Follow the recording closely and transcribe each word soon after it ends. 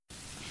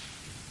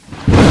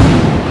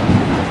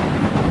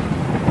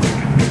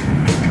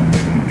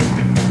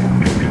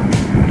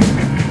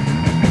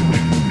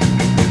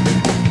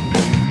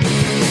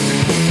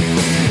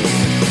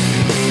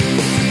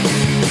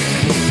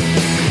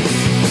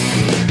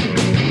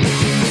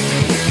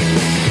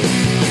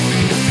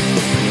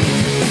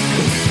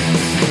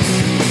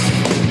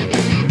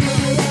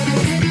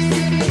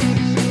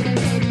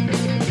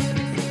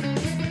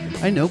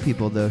know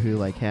people though who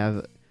like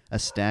have a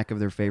stack of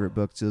their favorite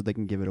books so they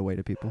can give it away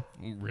to people.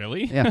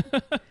 Really? Yeah.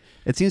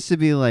 It seems to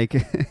be like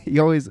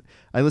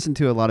I listen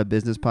to a lot of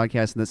business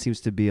podcasts, and that seems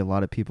to be a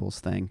lot of people's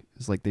thing.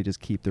 It's like they just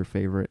keep their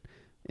favorite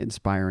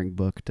inspiring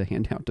book to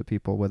hand out to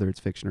people, whether it's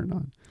fiction or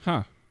not.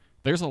 Huh.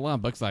 There's a lot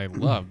of books I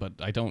love, but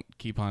I don't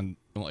keep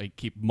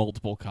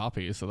multiple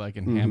copies so that I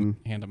can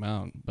hand them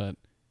out. But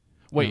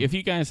wait, if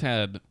you guys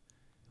had,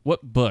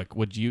 what book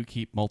would you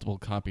keep multiple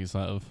copies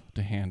of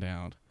to hand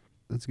out?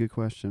 That's a good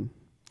question.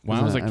 When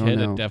I was a kid,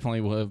 it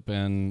definitely would have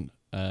been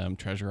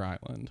Treasure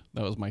Island.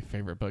 That was my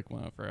favorite book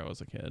whenever I was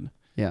a kid.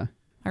 Yeah.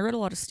 I read a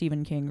lot of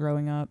Stephen King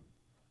growing up.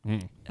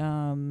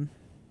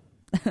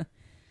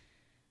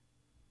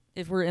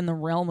 If we're in the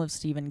realm of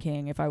Stephen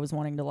King, if I was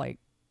wanting to like,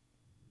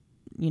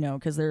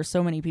 because there are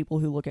so many people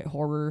who look at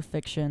horror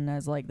fiction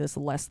as like this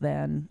less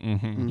than,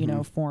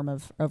 form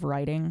of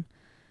writing.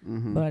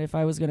 Mm-hmm. But if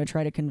I was going to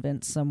try to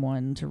convince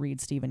someone to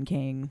read Stephen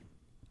King,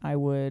 I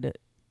would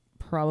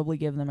probably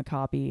give them a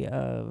copy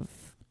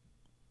of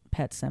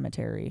Pet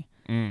Sematary.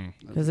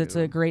 Because it's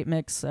a great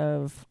mix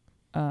of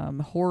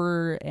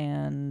horror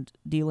and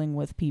dealing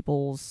with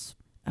people's,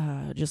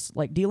 just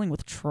like dealing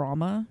with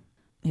trauma.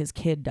 His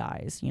kid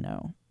dies,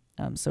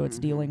 so it's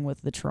dealing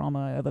with the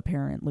trauma of a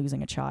parent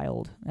losing a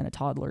child and a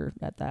toddler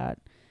at that.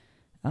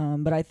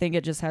 But I think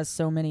it just has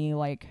so many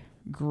like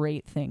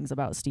great things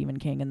about Stephen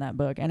King in that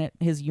book, and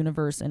his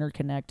universe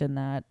interconnect in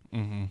that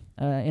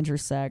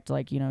intersect.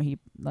 Like he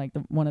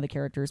one of the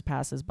characters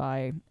passes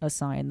by a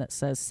sign that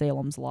says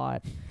Salem's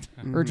Lot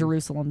or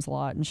Jerusalem's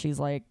Lot, and she's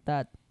like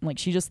that. Like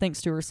she just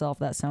thinks to herself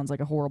that sounds like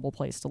a horrible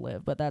place to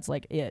live, but that's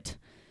like it.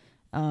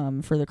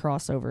 For the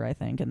crossover, I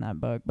think, in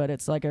that book. But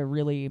it's like a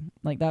really,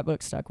 like, that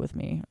book stuck with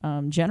me.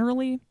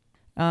 Generally,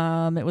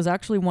 it was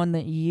actually one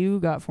that you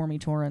got for me,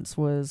 Torrance,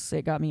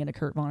 it got me into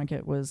Kurt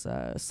Vonnegut, was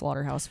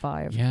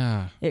Slaughterhouse-Five.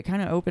 Yeah. It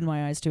kind of opened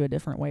my eyes to a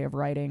different way of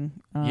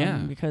writing.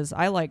 Because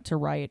I like to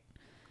write,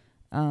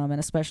 and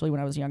especially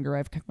when I was younger,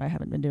 I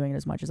haven't been doing it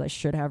as much as I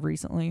should have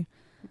recently.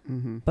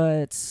 Mm-hmm.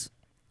 But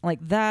like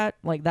that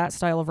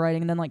style of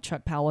writing, and then like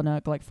Chuck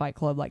Palahniuk, like Fight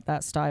Club, like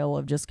that style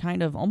of just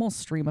kind of almost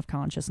stream of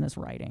consciousness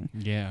writing.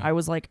 Yeah. I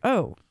was like,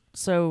 oh,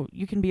 so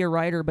you can be a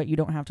writer, but you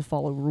don't have to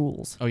follow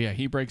rules. Oh yeah,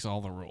 he breaks all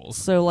the rules.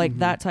 So like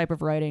that type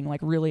of writing like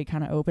really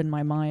kind of opened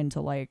my mind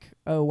to like,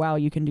 oh wow,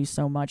 you can do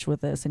so much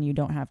with this and you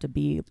don't have to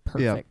be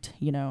perfect,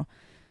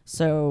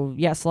 So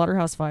yeah,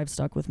 Slaughterhouse-Five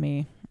stuck with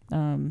me.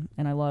 And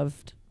I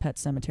loved Pet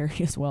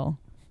Sematary as well.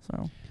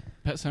 So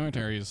Pet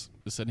Sematary is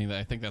Sydney. That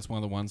I think that's one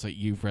of the ones that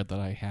you've read that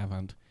I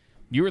haven't.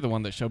 You were the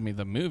one that showed me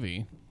the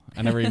movie.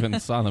 I never even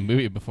saw the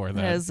movie before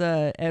that. As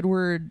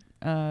Edward,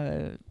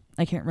 I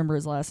can't remember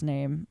his last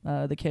name,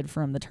 the kid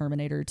from the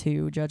Terminator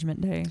 2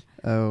 Judgment Day.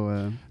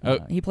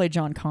 He played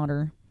John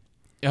Connor.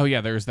 Oh, yeah,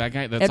 there's that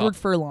guy. That's Edward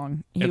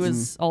Furlong. He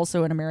was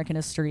also in American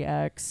History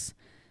X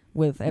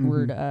with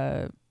Edward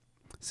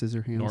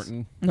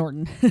Scissorhands.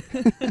 Norton.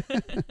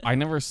 I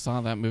never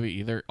saw that movie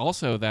either.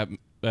 Also,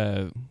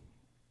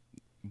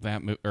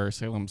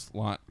 Salem's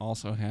Lot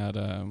also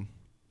had...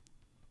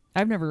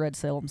 I've never read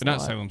Salem's Lot.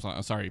 Not Salem's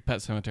Lot. Sorry, Pet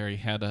Sematary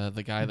had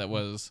the guy that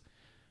was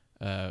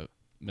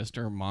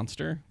Mr.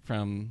 Monster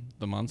from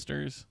The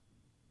Monsters.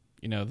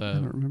 I don't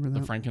remember that.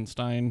 The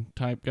Frankenstein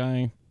type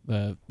guy.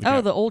 The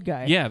old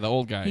guy. Yeah, the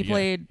old guy. He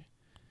played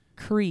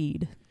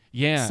Creed.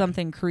 Yeah.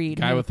 Something Creed.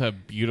 Guy with a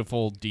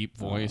beautiful, deep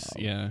voice.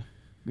 Yeah.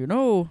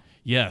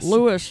 Yes.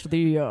 Lewis,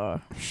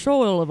 the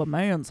soil of a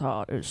man's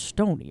heart is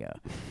stonier.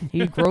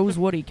 He grows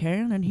what he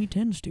can, and he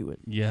tends to it.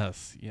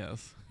 Yes.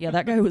 Yeah,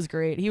 that guy was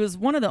great. He was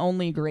one of the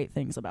only great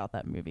things about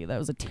that movie. That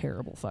was a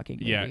terrible fucking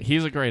movie. Yeah,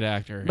 he's a great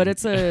actor. But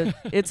it's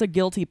a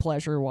guilty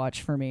pleasure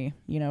watch for me.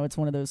 It's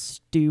one of those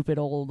stupid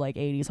old like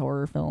 80s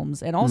horror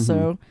films. And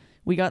also,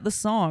 we got the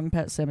song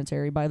Pet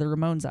Sematary by the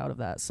Ramones out of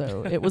that,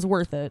 so it was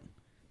worth it.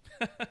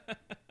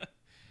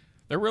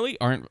 There really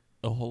aren't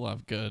a whole lot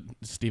of good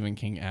Stephen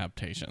King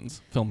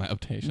film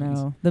adaptations.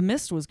 No, The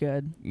Mist was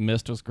good.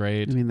 Mist was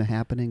great. You mean The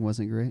Happening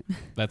wasn't great?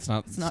 That's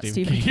not It's not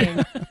Stephen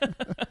King.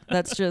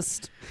 That's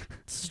just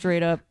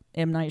straight up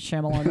M. Night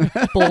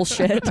Shyamalan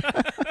bullshit.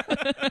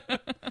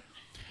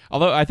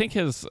 Although I think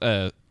his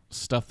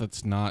stuff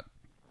that's not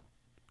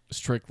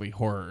strictly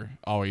horror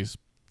always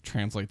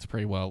translates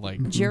pretty well.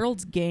 Like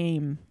Gerald's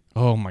Game.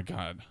 Oh my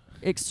God.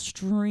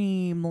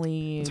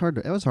 Extremely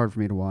it was hard for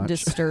me to watch.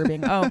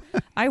 Disturbing.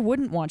 I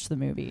wouldn't watch the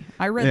movie.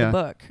 I read the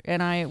book,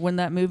 and when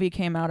that movie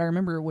came out, I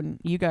remember when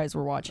you guys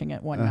were watching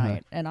it one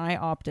night, and I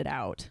opted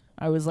out.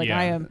 I was like,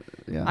 I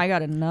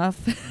got enough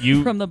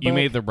from the book. You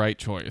made the right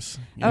choice.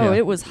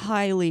 It was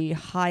highly,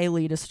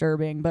 highly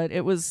disturbing, but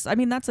it was,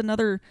 that's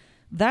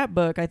that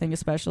book, I think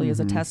especially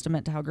is a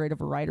testament to how great of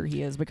a writer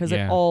he is, because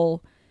it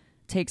all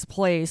takes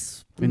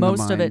place,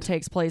 most of it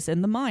takes place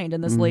in the mind, in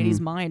this lady's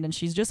mind, and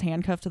she's just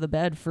handcuffed to the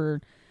bed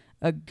for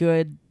a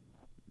good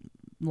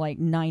like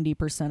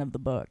 90% of the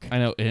book. I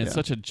know, it's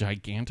such a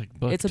gigantic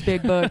book. It's a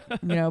big book,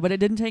 but it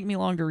didn't take me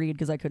long to read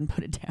because I couldn't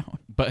put it down.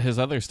 But his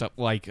other stuff,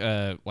 like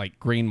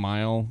Green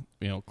Mile,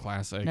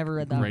 classic. Never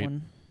read that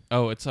one.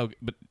 Oh, it's so.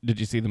 But did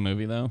you see the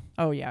movie though?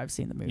 Oh yeah, I've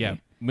seen the movie. Yeah,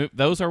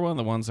 those are one of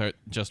the ones that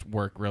just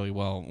work really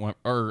well.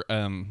 Or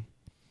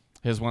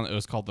his one that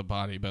was called The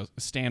Body, but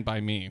Stand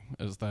By Me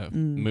is the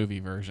movie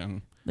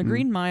version. The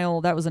Green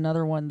Mile, that was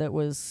another one that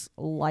was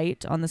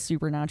light on the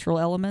supernatural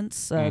elements.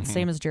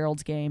 Same as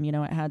Gerald's Game. You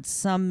know, it had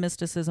some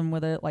mysticism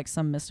with it, like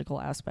some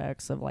mystical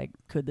aspects of like,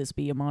 could this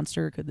be a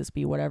monster? Could this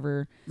be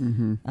whatever?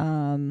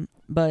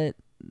 But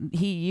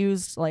he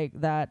used like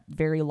that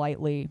very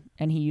lightly,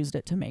 and he used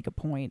it to make a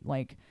point.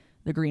 Like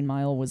The Green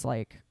Mile was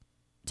like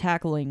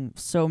tackling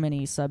so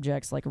many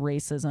subjects like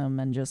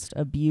racism and just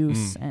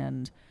abuse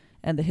and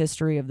the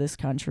history of this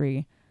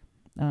country.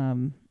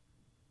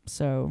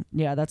 So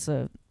yeah,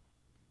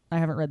 I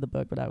haven't read the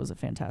book, but that was a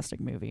fantastic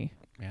movie.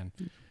 Man,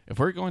 if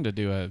we're going to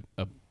do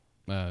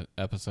a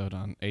episode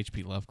on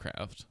H.P.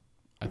 Lovecraft,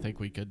 I think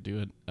we could do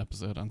an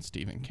episode on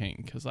Stephen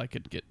King, because I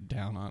could get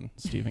down on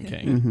Stephen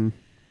King.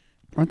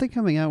 Aren't they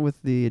coming out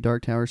with the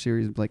Dark Tower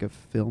series, like a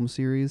film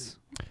series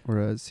or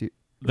a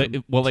they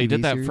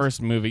did that series?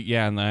 first movie,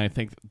 yeah, and then I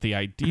think the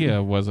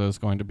idea was it was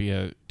going to be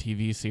a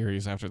TV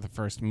series after the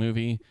first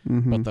movie,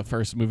 but the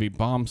first movie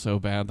bombed so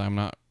bad that I'm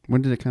not.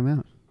 When did it come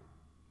out?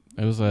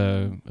 It was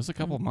a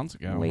couple of months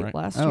ago, Late right?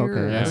 last Oh, year,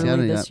 okay. or Yeah.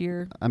 early this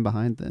year. I'm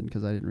behind then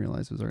because I didn't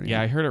realize it was already. Yeah,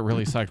 out. I heard it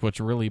really sucked, which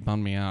really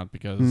bummed me out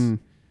because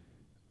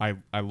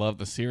I love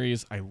the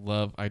series. I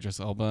love Idris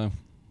Elba.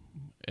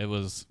 It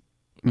was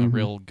a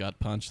real gut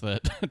punch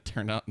that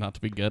turned out not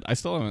to be good. I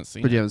still haven't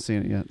seen it. But you haven't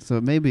seen it yet,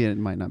 so maybe it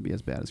might not be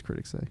as bad as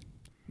critics say.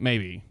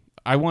 Maybe.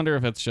 I wonder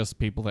if it's just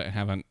people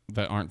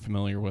that aren't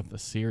familiar with the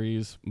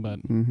series, but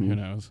who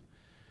knows.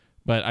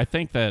 But I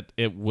think that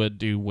it would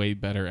do way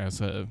better as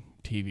a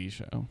TV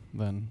show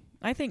than.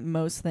 I think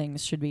most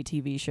things should be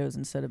TV shows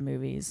instead of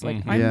movies.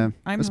 Like I'm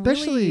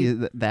especially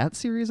really, that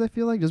series. I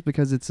feel like just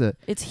because it's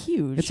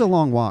huge. It's a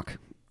long walk.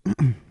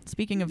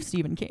 Speaking of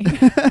Stephen King,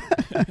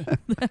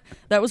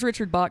 that was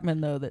Richard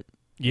Bachman though. That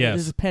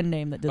is his pen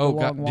name that did the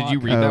long walk. Did you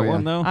read that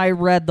one though? I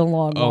read the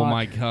long walk. Oh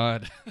my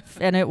god!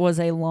 And it was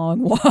a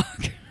long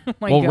walk.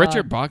 God.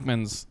 Richard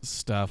Bachman's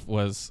stuff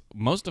was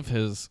most of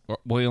his.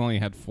 Well, he only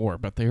had 4,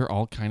 but they were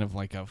all kind of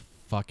like a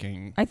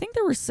fucking. I think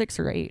there were 6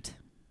 or 8.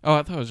 Oh,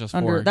 I thought it was just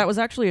 4. That was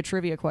actually a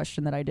trivia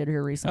question that I did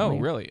here recently. Oh,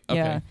 really?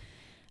 Okay.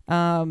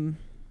 Yeah.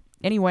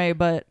 Anyway,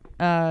 but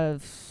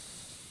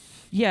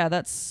yeah,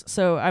 that's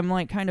so I'm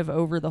like kind of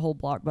over the whole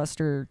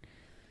blockbuster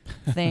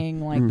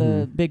thing, like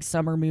the big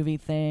summer movie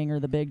thing, or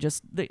the big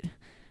just the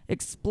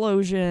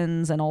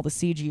explosions and all the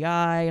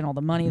CGI and all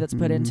the money that's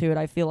put into it.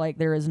 I feel like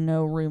there is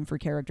no room for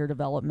character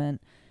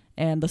development,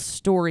 and the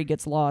story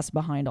gets lost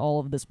behind all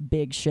of this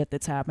big shit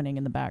that's happening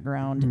in the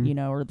background, you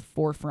know, or the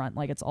forefront.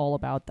 Like it's all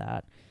about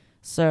that.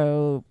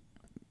 So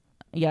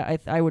yeah,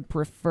 I would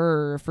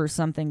prefer for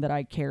something that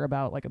I care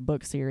about, like a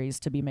book series,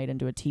 to be made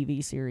into a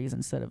TV series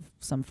instead of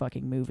some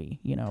fucking movie,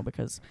 you know,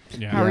 because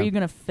how are you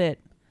going to fit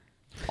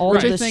all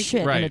of this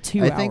shit into 2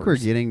 hours? I think we're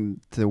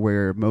getting to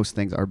where most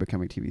things are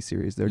becoming TV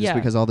series. They're just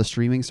because all the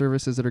streaming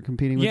services that are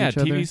competing with each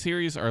other. Yeah, TV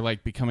series are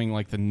like becoming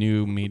like the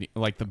new media,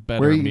 like the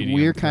better medium.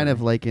 We're kind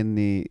of like in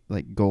the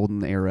like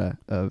golden era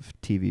of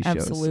TV shows.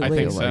 Absolutely. I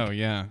think so, like.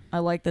 yeah. I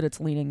like that it's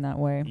leaning that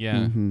way.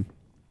 Yeah.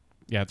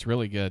 Yeah, it's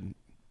really good.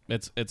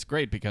 It's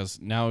great because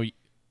now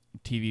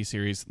TV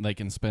series, they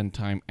can spend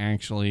time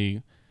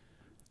actually,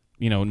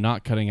 you know,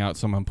 not cutting out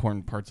some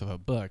important parts of a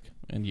book,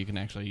 and you can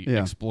actually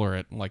explore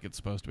it like it's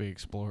supposed to be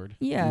explored.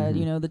 Yeah,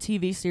 you know, the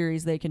TV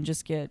series, they can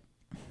just get,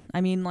 I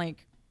mean,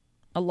 like,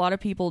 a lot of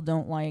people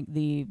don't like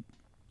the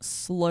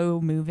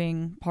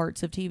slow-moving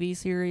parts of TV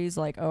series.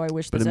 Like, oh, I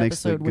wish this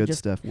episode would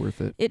just... But it makes the good stuff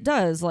worth it. It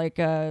does. Like,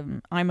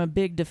 I'm a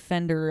big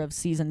defender of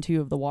Season 2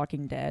 of The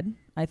Walking Dead.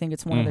 I think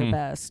it's one of their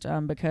best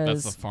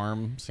because... That's the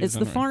farm season? It's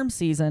the farm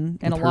season,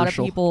 and a lot of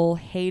people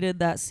hated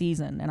that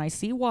season, and I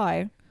see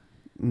why,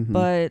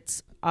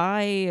 but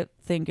I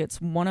think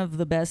it's one of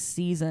the best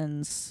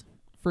seasons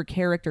for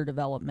character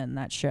development in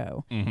that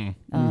show.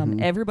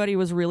 Everybody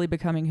was really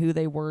becoming who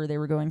they were. They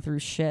were going through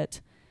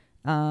shit.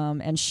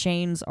 And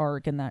Shane's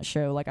arc in that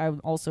show, like, I'm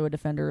also a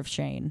defender of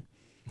Shane.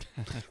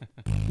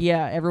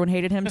 Yeah, everyone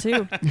hated him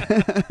too.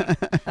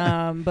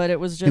 But it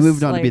was just he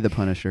moved on like, to be the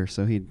Punisher,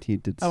 so he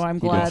did. Oh, I'm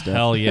glad.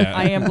 Hell yeah!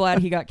 I am glad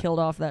he got killed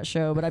off that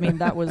show. But I mean,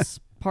 that was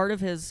part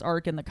of his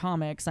arc in the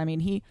comics. I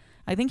mean,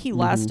 I think he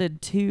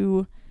lasted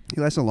 2.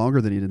 He lasted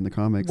longer than he did in the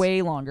comics.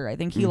 Way longer. I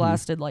think he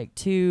lasted like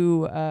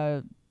 2.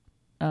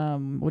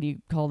 What do you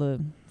call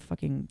the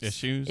fucking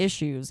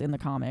issues in the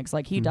comics?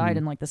 Like he died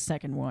in like the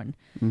second one.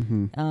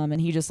 And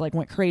he just like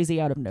went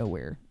crazy out of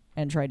nowhere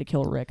and tried to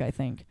kill Rick, I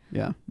think.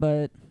 Yeah.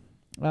 But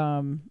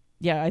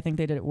yeah, I think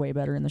they did it way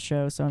better in the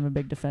show, so I'm a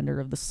big defender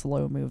of the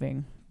slow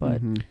moving.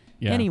 But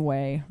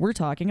anyway, we're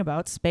talking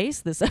about space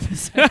this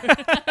episode.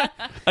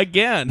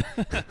 Again.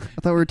 I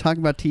thought we were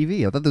talking about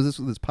TV. I thought this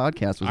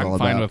podcast was all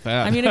about. I'm fine with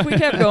that. I mean, if we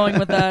kept going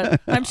with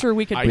that, I'm sure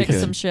we could pick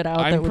some shit out.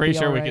 I'm that would pretty be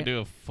sure all we right. could do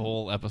a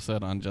full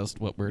episode on just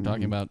what we're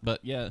talking about. But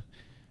yeah,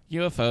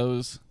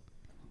 UFOs.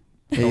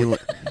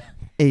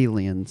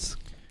 Aliens.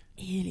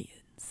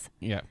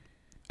 Yeah.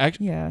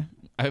 Actually, yeah.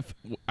 I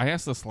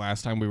asked this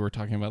last time we were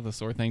talking about the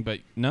SOAR thing, but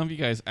none of you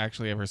guys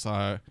actually ever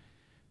saw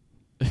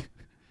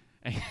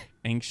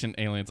Ancient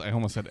aliens. I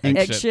almost said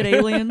Egg shit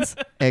aliens.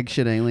 Egg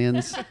shit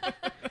aliens.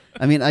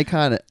 I mean, I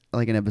caught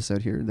like an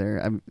episode here or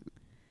there.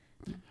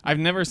 I've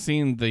never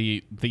seen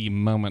the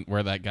moment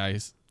where that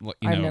guy's,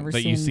 I've never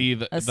that seen you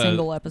see a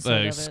single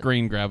episode of it.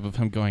 screen grab of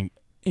him going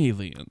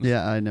aliens.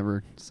 Yeah, I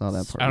never saw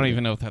that part. I don't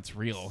even know if that's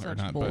real or Such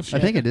not. bullshit. I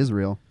think it is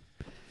real.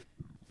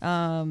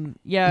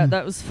 Yeah,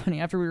 that was funny.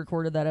 After we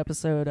recorded that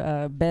episode,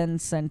 Ben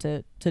sent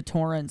it to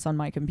torrents on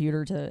my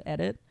computer to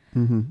edit,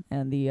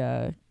 and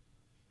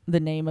the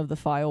name of the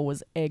file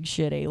was Egg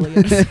Shit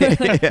Aliens.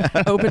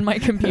 Opened my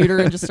computer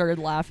and just started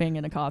laughing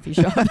in a coffee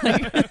shop.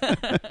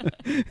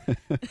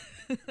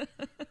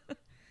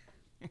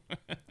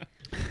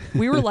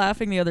 We were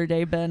laughing the other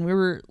day, Ben. We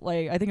were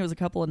like, I think it was a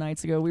couple of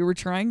nights ago. We were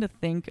trying to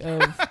think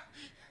of.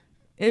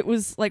 It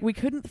was like we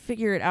couldn't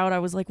figure it out. I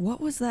was like,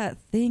 what was that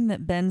thing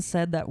that Ben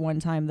said that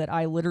one time that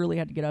I literally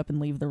had to get up and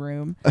leave the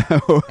room?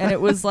 And it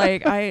was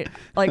like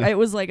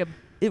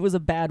it was a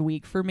bad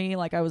week for me.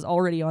 Like I was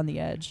already on the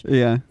edge.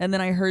 Yeah. And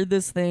then I heard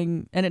this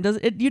thing, and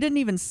you didn't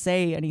even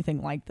say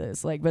anything like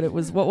this. Like, but it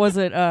was, what was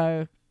it?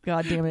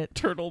 God damn it.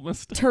 Turtle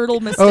mistake. Turtle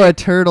mistake. Oh, a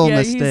turtle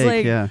mistake. He's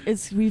like, yeah.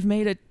 We've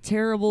made a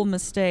terrible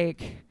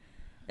mistake.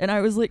 And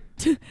I was like,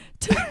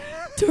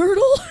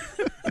 turtle?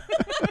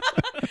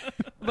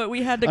 But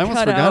we had to cut out. I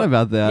almost forgot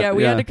about that. Yeah,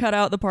 we had to cut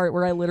out the part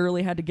where I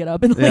literally had to get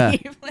up and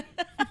leave. I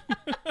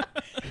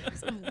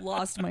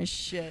lost my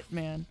shit,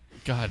 man.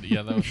 God,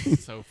 yeah, that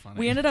was so funny.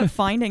 We ended up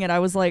finding it. I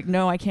was like,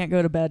 no, I can't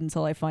go to bed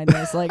until I find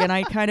this. Like, and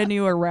I kind of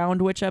knew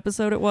around which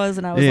episode it was,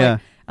 and I was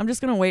like, I'm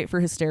just gonna wait for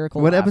hysterical.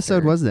 What laughter.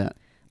 episode was that?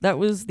 That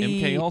was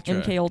the MK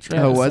Ultra. MK Ultra.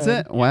 Oh, was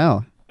episode. it?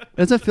 Wow. It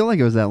doesn't feel like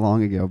it was that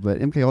long ago, but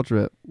MK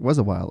Ultra was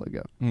a while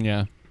ago.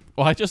 Yeah.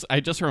 Well, I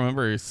just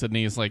remember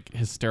Sydney's like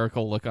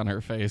hysterical look on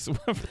her face.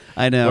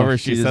 I know. Whenever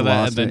she said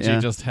that, and then it,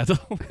 she just had to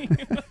leave.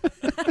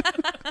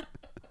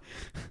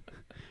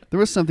 There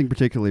was something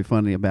particularly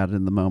funny about it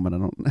in the moment. I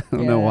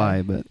don't know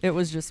why, but it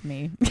was just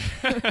me.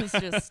 It was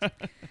just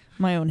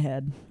my own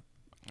head.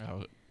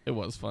 Oh, it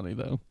was funny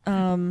though.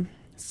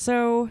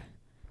 So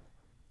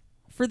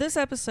for this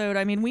episode,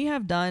 I mean, we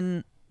have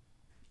done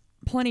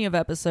plenty of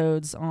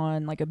episodes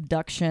on like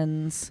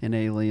abductions and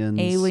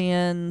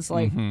aliens,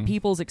 like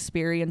people's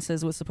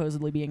experiences with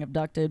supposedly being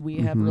abducted. We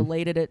have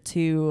related it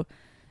to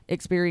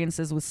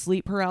experiences with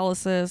sleep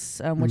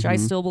paralysis, which I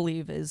still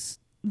believe is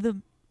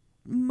the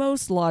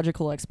most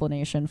logical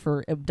explanation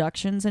for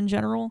abductions in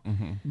general.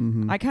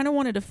 I kind of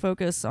wanted to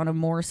focus on a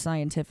more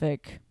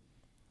scientific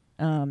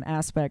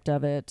aspect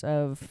of it,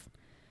 of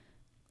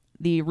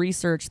the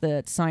research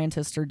that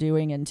scientists are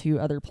doing into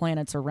other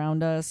planets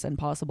around us and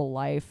possible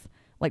life,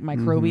 like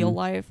microbial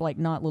life, like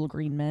not little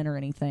green men or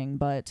anything,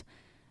 but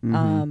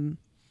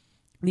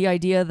the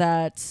idea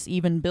that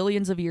even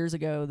billions of years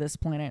ago, this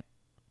planet,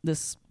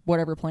 this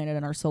whatever planet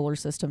in our solar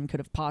system could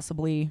have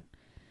possibly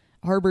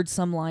harbored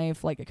some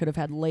life. Like it could have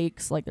had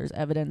lakes, like there's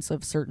evidence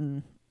of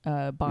certain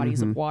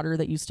bodies of water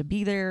that used to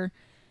be there.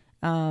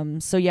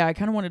 So yeah, I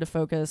kind of wanted to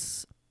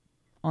focus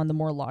on the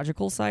more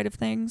logical side of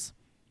things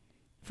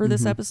for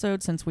this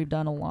episode, since we've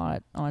done a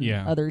lot on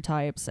other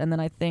types. And then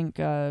I think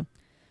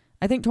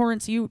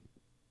Torrance,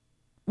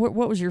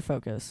 what was your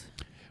focus?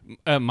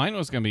 Mine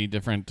was going to be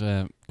different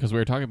because we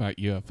were talking about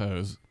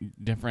UFOs,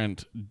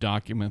 different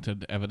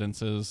documented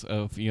evidences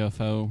of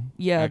UFO.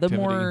 Yeah, activity.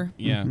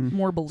 the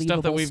more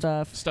believable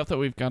stuff that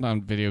we've got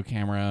on video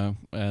camera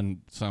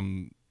and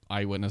some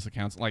eyewitness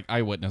accounts. Like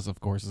eyewitness, of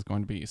course, is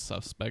going to be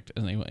suspect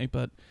anyway,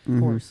 but of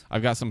course,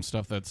 I've got some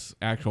stuff that's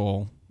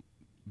actual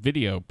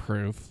video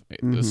proof,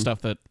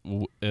 stuff that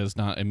is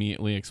not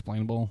immediately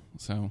explainable.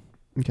 So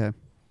okay.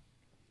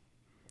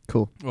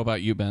 Cool. What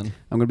about you, Ben?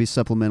 I'm going to be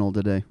supplemental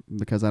today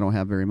because I don't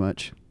have very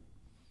much.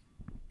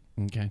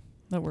 Okay.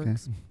 That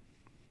works. Okay.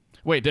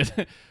 Wait,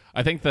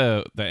 I think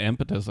the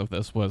impetus of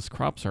this was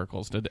crop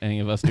circles. Did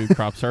any of us do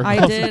crop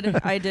circles?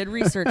 I did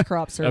research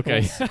crop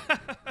circles. Okay.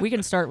 We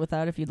can start with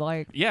that if you'd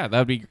like. Yeah, that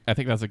would be. I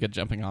think that's a good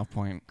jumping off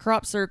point.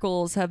 Crop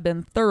circles have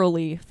been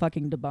thoroughly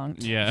fucking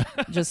debunked. Yeah.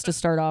 Just to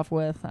start off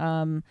with.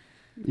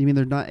 You mean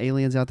there's not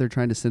aliens out there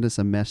trying to send us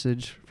a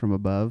message from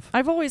above?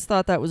 I've always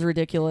thought that was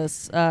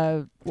ridiculous.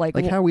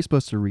 Like how are we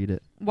supposed to read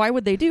it? Why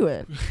would they do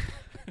it?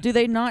 Do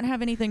they not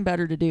have anything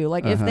better to do?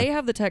 Like, if they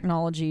have the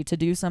technology to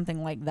do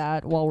something like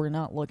that while we're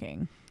not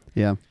looking.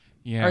 Yeah.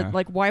 Yeah. Or,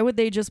 like, why would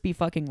they just be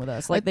fucking with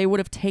us? Like, they would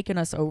have taken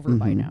us over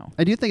by now.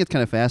 I do think it's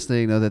kind of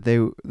fascinating, though,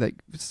 that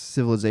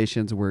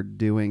civilizations were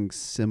doing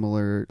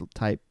similar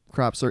type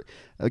crops.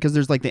 Because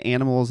there's, like, the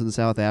animals in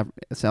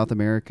South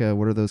America.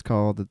 What are those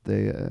called? That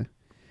they...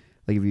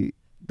 I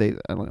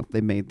don't know.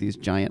 They made these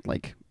giant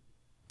like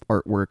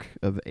artwork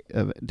of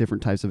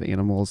different types of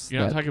animals.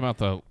 You're not talking about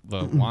the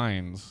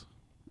wines,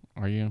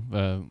 are you?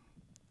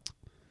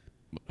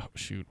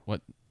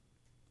 What?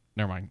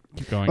 Never mind.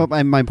 Keep going.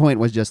 Well, my point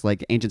was just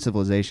like ancient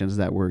civilizations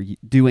that were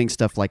doing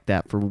stuff like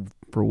that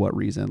for what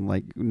reason?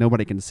 Like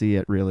nobody can see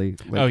it really.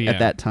 Like, at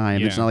that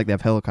time, it's not like they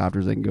have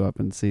helicopters that can go up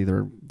and see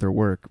their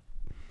work.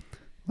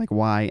 Like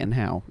why and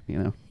how? You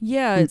know?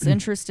 Yeah, it's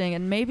interesting,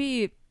 and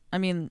maybe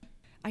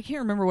I can't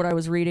remember what I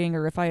was reading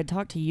or if I had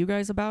talked to you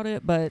guys about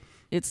it, but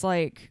it's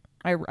like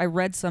I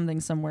read something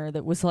somewhere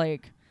that was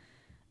like,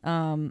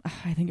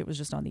 I think it was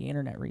just on the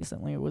internet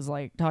recently. It was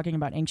like talking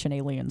about Ancient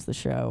Aliens, the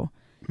show.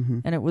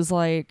 And it was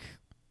like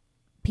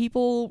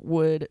people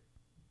would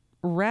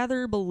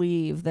rather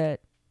believe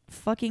that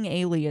fucking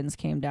aliens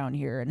came down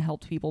here and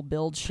helped people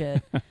build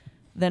shit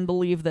than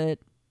believe that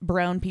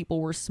brown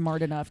people were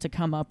smart enough to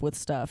come up with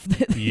stuff.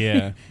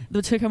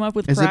 To come up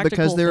with Is practical it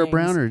because they were things.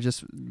 brown or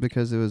just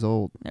because it was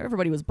old?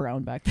 Everybody was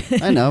brown back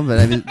then. I know, but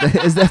I mean,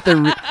 is that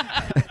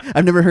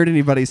I've never heard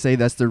anybody say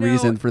that's the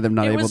reason for them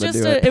not able to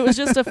do it. It was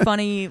just a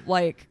funny,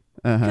 like,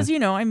 Uh-huh. because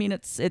I mean,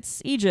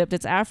 it's Egypt,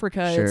 it's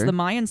Africa, Sure. it's the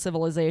Mayan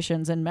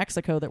civilizations in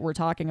Mexico that we're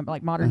talking about,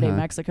 like modern day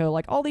Mexico.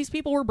 Like all these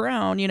people were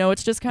brown.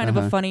 It's just kind of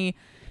a funny.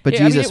 But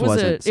I mean, Jesus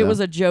wasn't. It was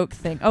a joke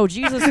thing. Oh,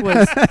 Jesus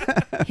was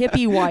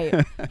hippie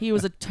white. He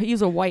was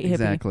a white hippie.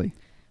 Exactly.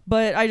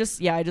 But I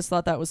just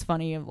thought that was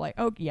funny. Of like,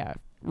 oh yeah,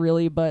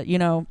 really? But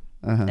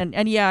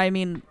and yeah, I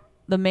mean,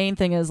 the main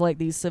thing is like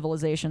these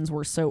civilizations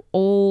were so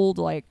old,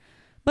 like.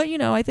 But,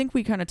 I think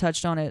we kind of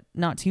touched on it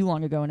not too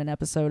long ago in an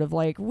episode of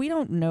like, we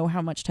don't know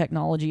how much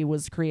technology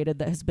was created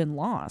that has been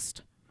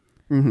lost.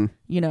 Mm-hmm.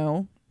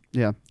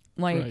 Yeah.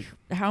 Like Right.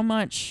 how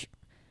much,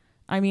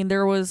 I mean,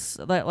 there was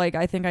that, like,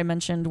 I think I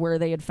mentioned where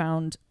they had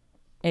found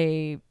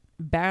a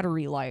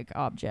battery-like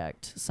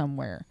object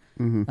somewhere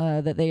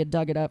that they had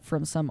dug it up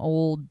from some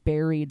old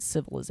buried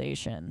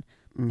civilization.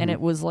 And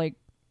it was like,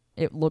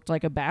 it looked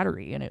like a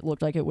battery and it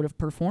looked like it would have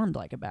performed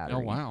like a battery. Oh,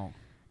 wow.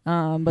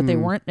 But they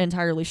weren't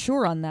entirely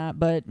sure on that.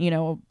 But,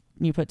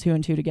 you put two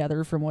and two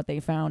together from what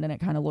they found, and it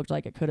kind of looked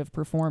like it could have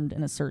performed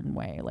in a certain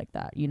way like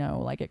that.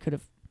 Like it could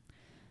have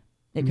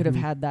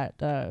had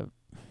that,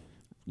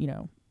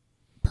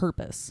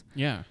 purpose.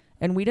 Yeah.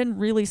 And we didn't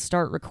really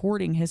start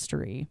recording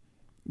history,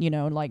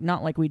 like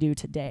not like we do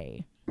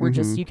today. We're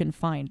just, you can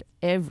find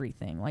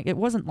everything. Like it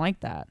wasn't like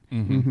that.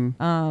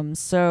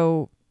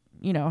 So,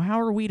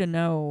 how are we to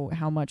know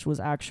how much was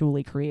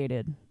actually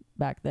created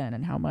back then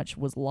and how much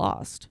was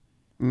lost?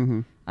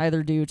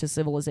 Either due to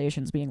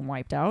civilizations being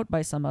wiped out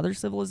by some other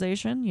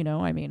civilization,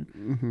 I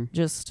mean,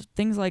 just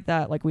things like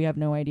that. Like we have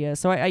no idea.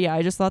 So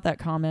I just thought that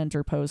comment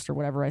or post or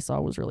whatever I saw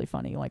was really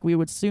funny. Like we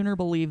would sooner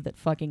believe that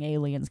fucking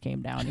aliens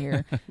came down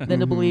here than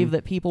to believe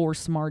that people were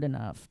smart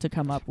enough to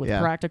come up with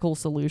practical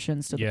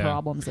solutions to the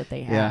problems that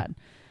they had.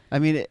 I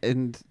mean,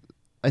 and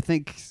I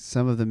think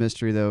some of the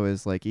mystery though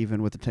is like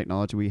even with the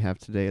technology we have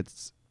today,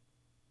 it's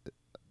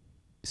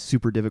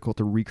super difficult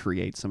to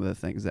recreate some of the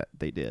things that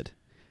they did.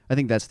 I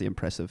think that's the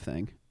impressive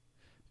thing.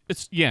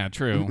 It's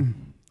true.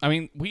 I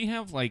mean, we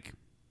have like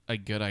a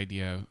good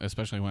idea,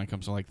 especially when it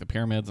comes to like the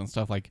pyramids and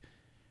stuff. Like,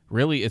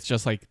 really, it's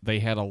just like they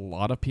had a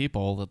lot of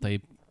people that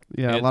they.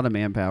 Yeah, a lot of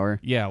manpower.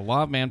 Yeah, a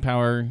lot of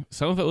manpower.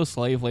 Some of it was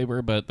slave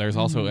labor, but there's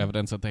also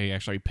evidence that they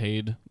actually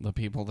paid the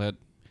people that.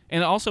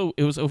 And also,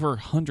 it was over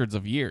hundreds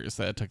of years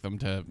that it took them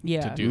to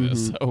do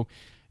this. So,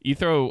 you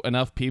throw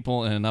enough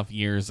people and enough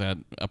years at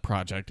a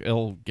project,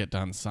 it'll get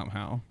done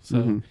somehow.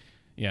 So,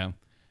 yeah.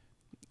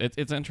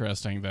 It's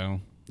interesting,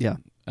 though. Yeah.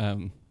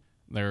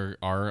 There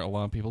are a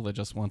lot of people that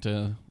just want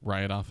to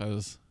write it off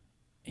as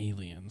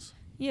aliens.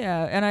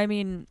 Yeah, and I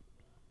mean,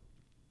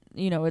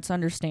 it's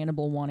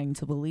understandable wanting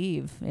to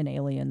believe in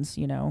aliens,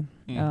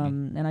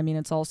 and I mean,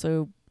 it's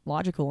also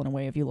logical in a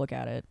way if you look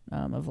at it,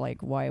 of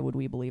like, why would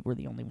we believe we're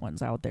the only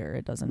ones out there?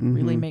 It doesn't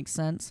really make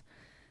sense.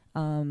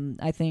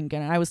 I think,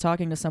 and I was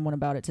talking to someone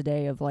about it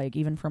today of like,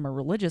 even from a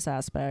religious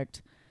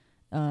aspect,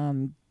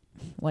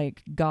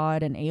 like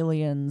God and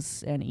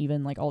aliens and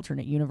even like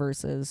alternate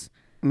universes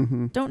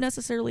don't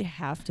necessarily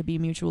have to be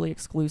mutually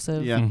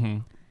exclusive. Yeah.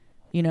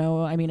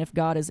 I mean, if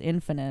God is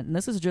infinite, and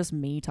this is just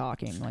me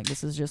talking, like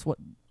this is just what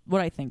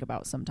I think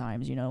about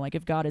sometimes, like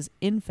if God is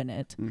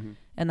infinite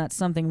and that's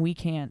something we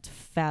can't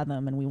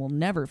fathom and we will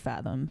never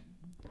fathom,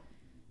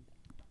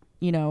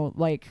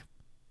 like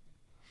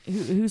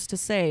who's to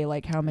say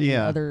like how many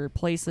other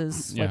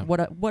places, like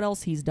what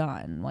else he's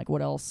done, like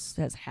what else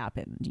has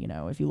happened,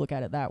 if you look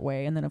at it that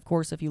way. And then of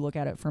course, if you look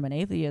at it from an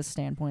atheist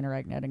standpoint or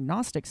an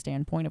agnostic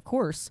standpoint, of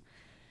course,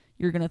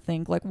 you're going to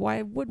think like,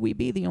 why would we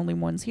be the only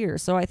ones here?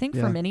 So I think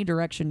from any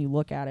direction you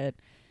look at it,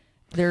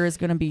 there is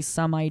going to be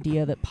some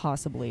idea that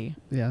possibly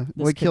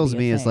what kills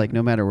me is like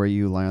no matter where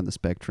you lie on the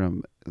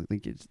spectrum, I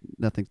think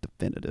nothing's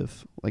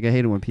definitive. Like I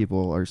hate it when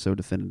people are so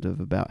definitive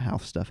about how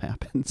stuff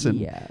happens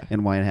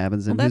and why it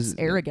happens. Well, and that's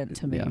arrogant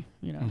to me.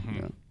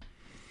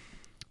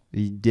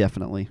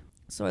 Definitely.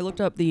 So I looked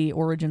up the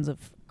origins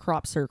of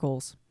crop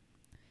circles.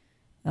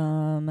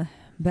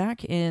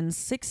 Back in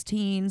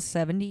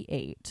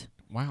 1678.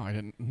 Wow, I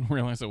didn't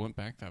realize it went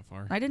back that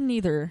far. I didn't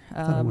either.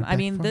 I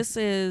mean, this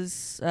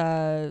is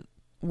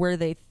where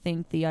they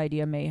think the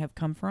idea may have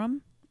come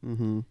from.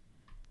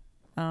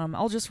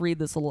 I'll just read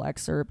this little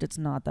excerpt. It's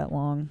not that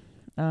long.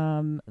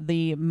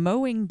 The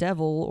Mowing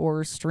Devil,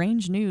 or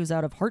Strange News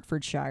out of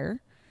Hertfordshire,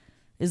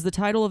 is the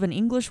title of an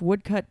English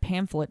woodcut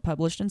pamphlet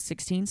published in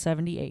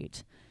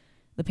 1678.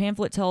 The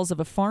pamphlet tells of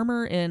a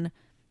farmer in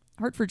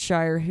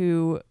Hertfordshire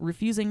who,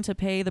 refusing to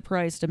pay the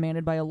price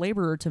demanded by a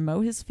laborer to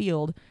mow his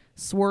field,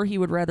 swore he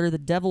would rather the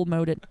devil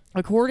mowed it.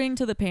 According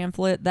to the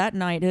pamphlet, that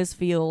night his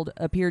field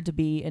appeared to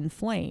be in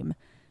flame.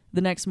 The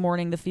next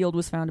morning, the field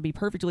was found to be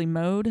perfectly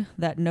mowed,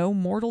 that no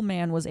mortal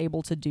man was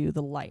able to do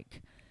the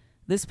like.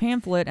 This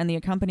pamphlet and the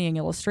accompanying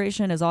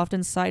illustration is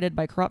often cited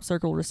by crop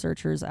circle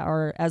researchers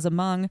as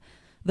among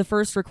the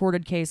first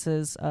recorded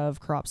cases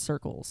of crop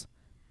circles.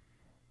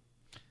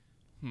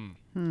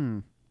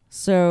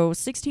 So,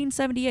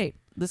 1678.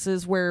 This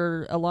is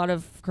where a lot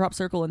of crop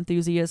circle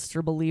enthusiasts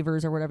or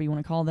believers or whatever you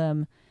want to call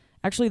them.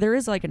 Actually, there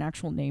is like an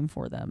actual name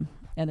for them,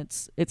 and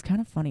it's kind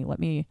of funny. Let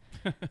me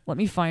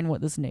find what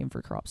this name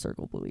for crop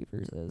circle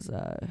believers is.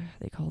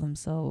 They call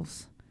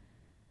themselves.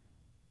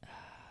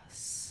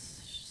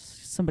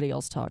 Somebody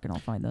else talk, and I'll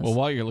find this. Well,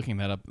 while you're looking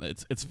that up,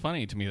 it's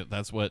funny to me that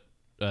that's what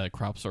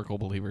crop circle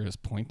believers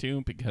point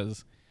to,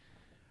 because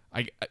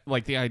I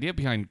like the idea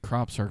behind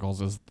crop circles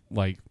is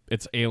like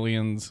it's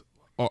aliens.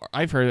 Or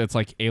I've heard it's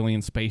like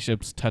alien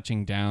spaceships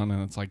touching down,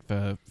 and it's like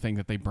the thing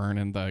that they burn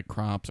in the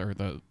crops or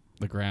the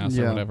grass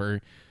or whatever,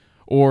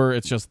 or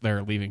it's just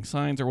they're leaving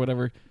signs or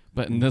whatever.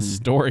 But in this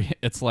story,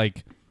 it's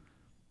like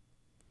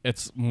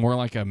it's more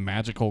like a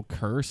magical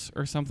curse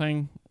or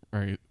something,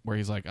 where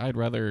he's like, I'd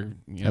rather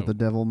have the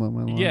devil mow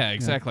my lawn. Yeah,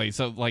 exactly. Yeah.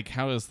 So like,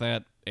 how is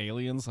that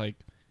aliens? Like,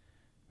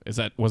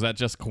 was that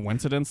just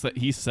coincidence that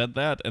he said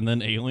that and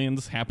then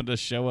aliens happened to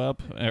show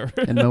up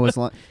and mow his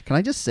lawn? Can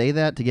I just say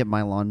that to get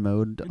my lawn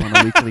mowed on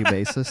a weekly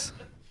basis?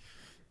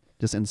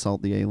 Just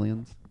insult the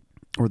aliens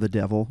or the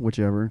devil,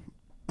 whichever.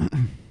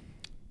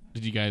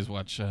 Did you guys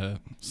watch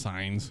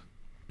Signs?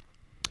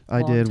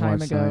 I did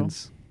watch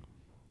Signs.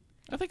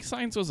 I think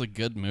Signs was a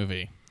good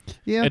movie.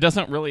 Yeah. It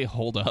doesn't really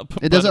hold up.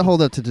 It doesn't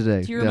hold up to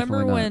today. Do you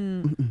remember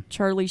when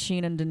Charlie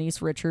Sheen and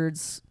Denise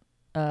Richards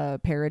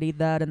parodied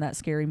that in that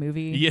Scary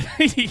Movie? Yeah.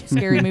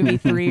 Scary Movie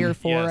 3 or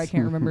 4, yes. I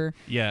can't remember.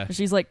 Yeah.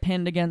 She's like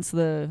pinned against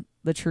the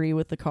tree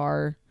with the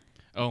car.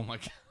 Oh my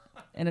God.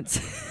 And it's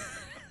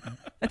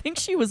I think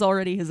she was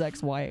already his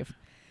ex-wife.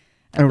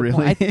 Oh,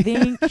 really? I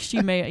think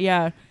she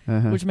may,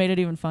 which made it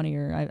even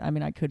funnier. I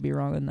mean, I could be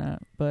wrong on that,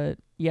 but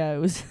yeah, it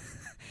was,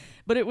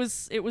 but it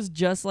was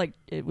just like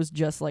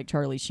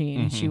Charlie Sheen.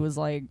 Mm-hmm. She was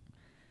like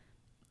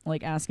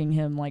asking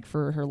him like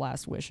for her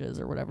last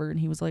wishes or whatever, and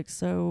he was like,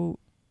 "So,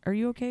 are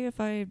you okay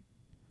if I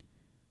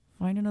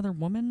find another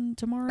woman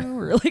tomorrow?"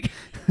 Or like,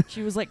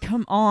 she was like,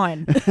 "Come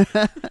on."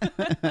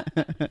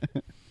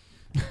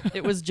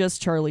 It was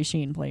just Charlie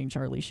Sheen playing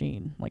Charlie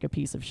Sheen, like a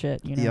piece of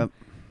shit, you know.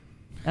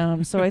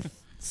 Yep. So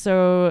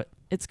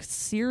it's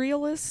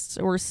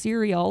cerealist or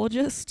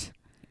cereologist.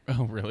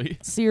 Oh, really?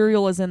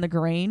 Cereal is in the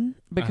grain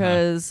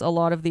because a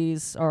lot of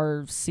these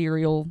are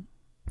cereal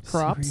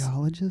crops.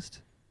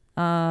 Cereologist?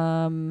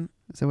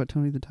 Is that what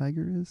Tony the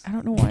Tiger is? I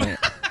don't know why.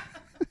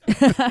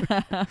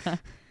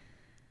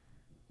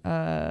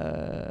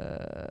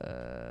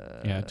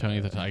 Yeah,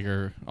 Tony the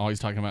Tiger always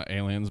talking about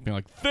aliens, being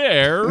like,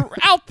 they're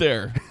out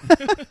there.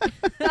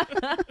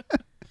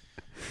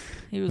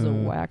 He was a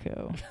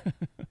wacko.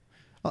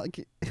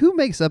 Who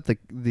makes up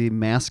the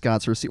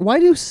mascots for why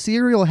do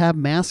cereal have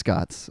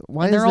mascots?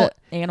 Why they're is all that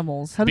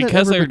animals? How did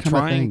because that ever they're become a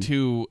trying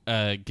thing?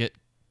 to get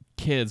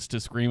kids to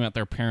scream at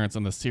their parents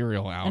in the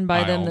cereal aisle. And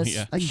by them,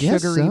 this I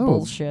guess sugary so.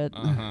 bullshit.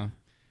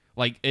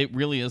 Like, it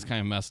really is kind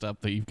of messed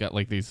up that you've got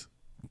like these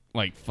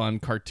like fun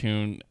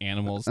cartoon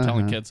animals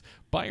telling kids,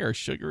 buy our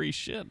sugary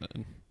shit.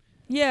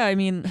 Yeah, I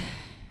mean,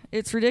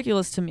 it's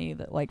ridiculous to me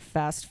that like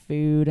fast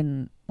food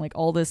and like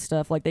all this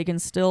stuff, like they can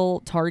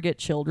still target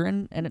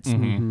children, and it's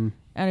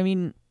and I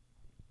mean,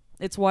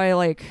 it's why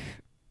like,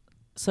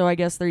 so I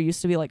guess there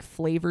used to be like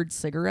flavored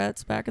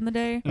cigarettes back in the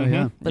day. Oh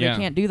yeah. But they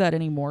can't do that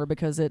anymore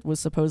because it was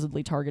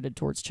supposedly targeted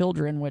towards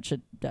children, which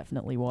it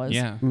definitely was.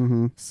 Yeah.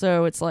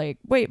 So it's like,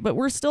 wait, but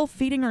we're still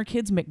feeding our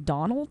kids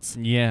McDonald's?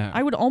 Yeah.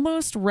 I would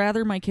almost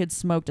rather my kids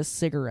smoked a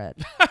cigarette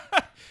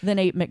than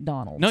ate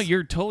McDonald's. No,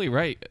 you're totally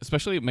right.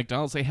 Especially at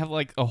McDonald's, they have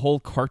like a whole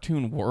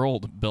cartoon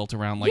world built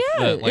around like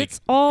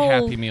it's all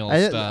Happy Meal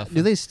stuff.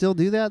 Do they still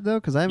do that though?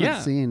 Because I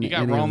haven't seen. You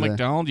got any Ronald of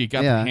McDonald. You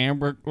got the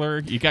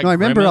Hamburglar. You got. No, I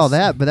remember Grimace. all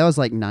that, but that was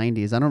like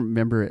 '90s. I don't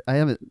remember it. I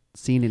haven't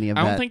seen any of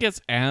that. I don't think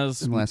it's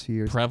as in the last few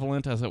years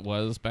prevalent as it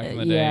was back in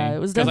the day. Yeah, it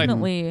was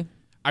definitely.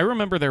 I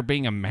remember there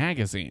being a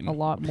magazine. A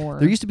lot more.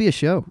 There used to be a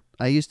show.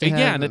 I used to have.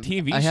 Yeah, and a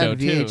TV show, I had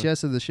VHS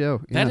too. of the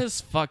show. That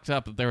is fucked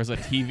up that there was a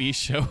TV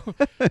show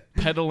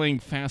peddling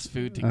fast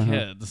food to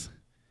kids.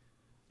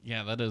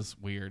 Yeah, that is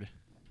weird.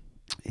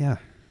 Yeah.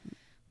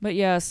 But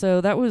yeah, so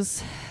that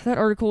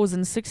article was in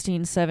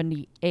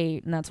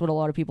 1678, and that's what a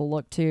lot of people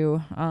look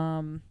to.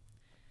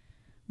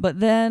 But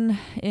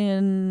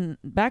then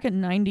back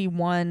in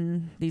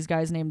 91, these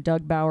guys named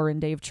Doug Bauer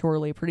and Dave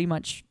Chorley pretty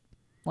much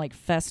like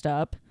fessed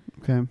up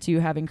to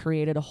having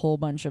created a whole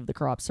bunch of the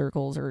crop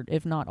circles, or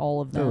if not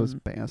all of them. Those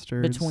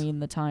bastards. Between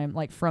the time,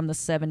 like from the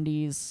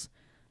 70s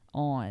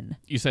on.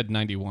 You said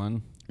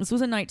 91? This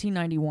was in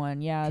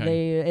 1991. Yeah,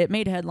 it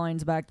made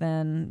headlines back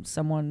then.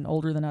 Someone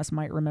older than us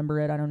might remember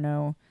it. I don't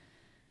know.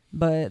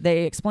 But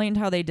they explained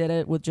how they did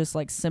it with just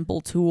like simple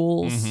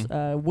tools,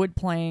 wood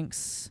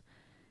planks,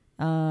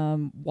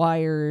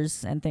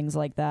 wires and things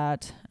like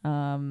that.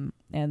 And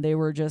they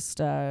were just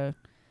they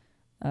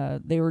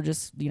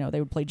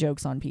would play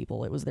jokes on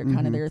people. It was their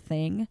kind of their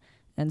thing.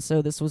 And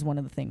so this was one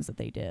of the things that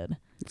they did.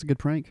 It's a good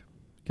prank.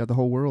 Got the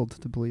whole world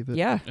to believe it.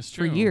 Yeah, It's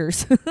for true.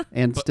 years.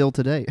 And still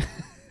today.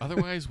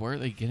 Otherwise, where are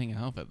they getting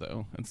out of it,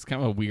 though? It's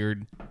kind of a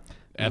weird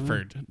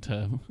effort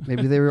to...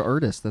 Maybe they were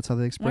artists. That's how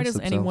they express Why does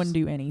themselves. anyone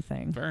do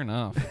anything? Fair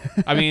enough.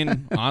 I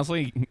mean,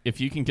 honestly, if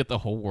you can get the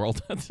whole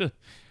world to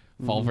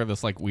fall for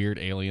this like weird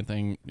alien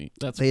thing,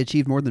 that's They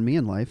achieved more than me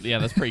in life. yeah,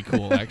 that's pretty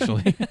cool,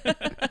 actually.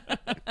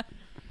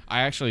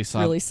 I actually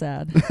saw Really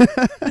sad.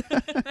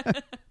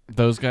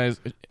 those guys.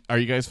 Are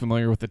you guys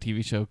familiar with the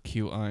TV show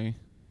QI?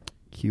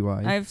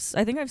 QI.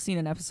 I think I've seen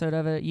an episode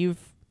of it.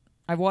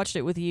 I've watched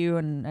it with you,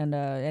 and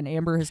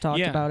Amber has talked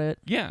about it.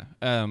 Yeah,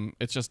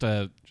 it's just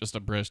a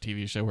British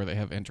TV show where they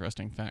have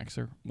interesting facts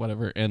or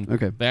whatever, and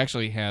Okay. they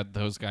actually had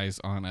those guys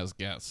on as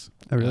guests.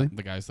 Oh, really?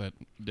 The guys that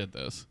did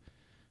this.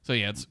 So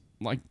yeah, it's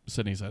like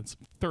Sydney said, it's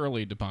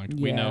thoroughly debunked.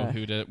 We know Yeah.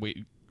 who did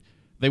it.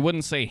 They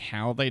wouldn't say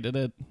how they did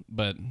it,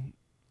 but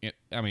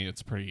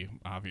it's pretty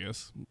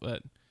obvious.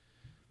 But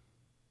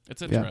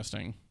it's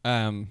interesting.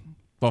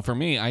 Well, for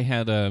me, I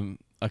had a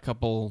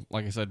couple,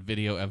 like I said,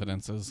 video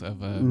evidences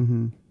of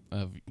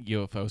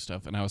UFO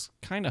stuff, and I was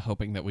kind of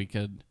hoping that we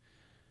could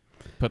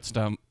put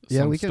some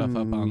we stuff can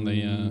up on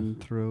the.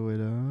 throw it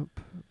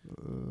up.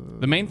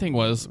 The main thing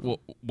was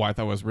what I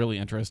thought was really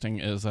interesting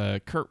is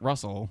Kurt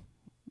Russell.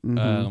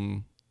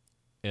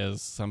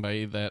 Is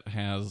somebody that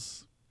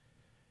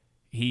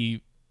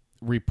he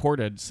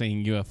reported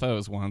seeing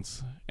UFOs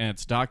once, and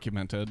it's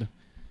documented.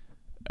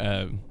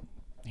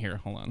 Here,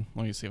 hold on.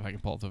 Let me see if I can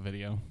pull up the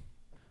video.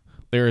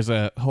 There's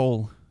a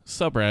whole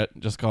subreddit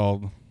just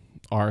called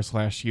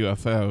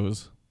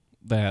r/UFOs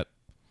that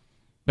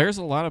there's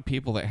a lot of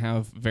people that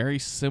have very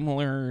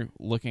similar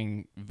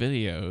looking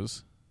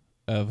videos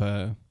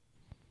of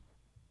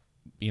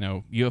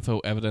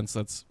UFO evidence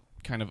that's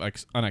kind of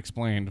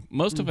unexplained.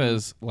 Most of it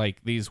is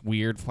like these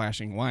weird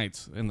flashing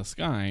lights in the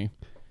sky.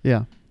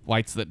 Yeah.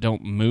 Lights that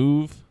don't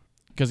move.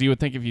 Because you would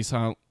think if you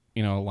saw,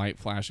 a light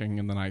flashing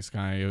in the night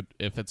sky,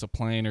 if it's a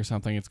plane or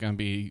something, it's going to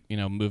be,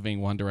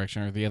 moving one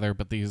direction or the other,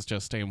 but these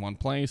just stay in one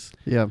place.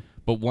 Yeah.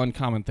 But one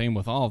common theme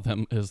with all of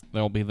them is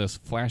there'll be this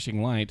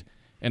flashing light,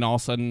 and all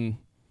of a sudden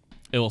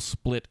it'll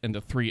split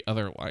into 3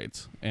 other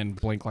lights and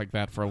blink like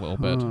that for a little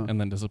bit and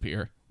then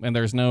disappear. And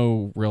there's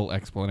no real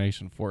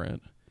explanation for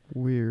it.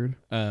 Weird.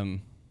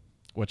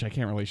 Which I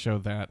can't really show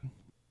that.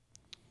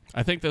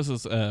 I think this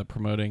is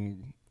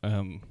promoting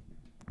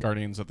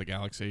Guardians of the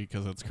Galaxy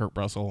because it's Kurt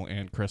Russell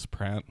and Chris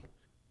Pratt.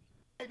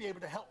 May be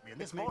able to help me,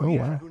 and this may be,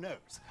 wow. who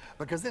knows?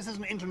 Because this is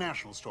an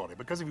international story.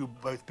 Because of you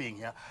both being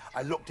here,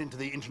 I looked into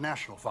the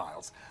international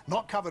files,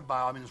 not covered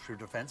by our Ministry of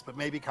Defense, but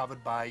maybe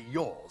covered by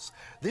yours.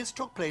 This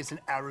took place in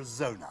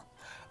Arizona.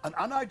 An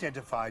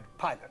unidentified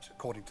pilot,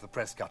 according to the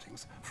press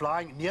cuttings,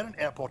 flying near an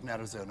airport in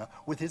Arizona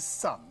with his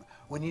son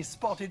when he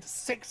spotted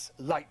 6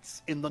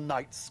 lights in the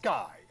night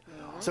sky.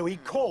 So he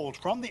called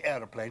from the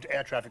aeroplane to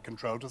air traffic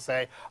control to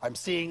say, I'm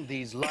seeing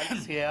these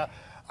lights here.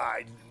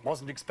 I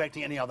wasn't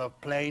expecting any other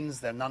planes.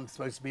 They're none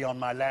supposed to be on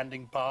my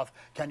landing path.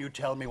 Can you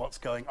tell me what's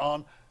going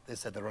on? They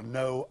said there are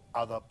no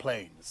other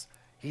planes.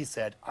 He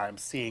said, I'm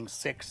seeing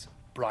 6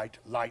 bright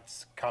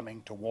lights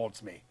coming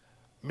towards me.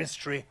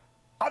 Mystery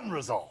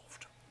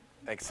unresolved.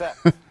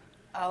 Except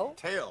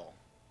tail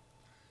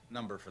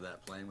number for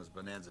that plane was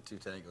Bonanza 2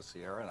 Tango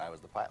Sierra, and I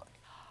was the pilot.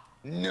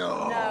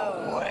 No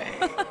way.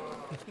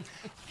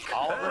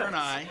 Oliver and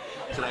I.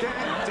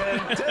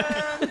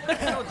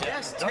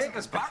 Take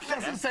us back.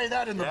 Doesn't say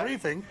that in the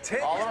briefing.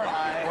 Oliver and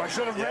I. Well, I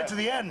should have read to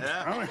the end.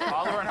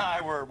 Oliver and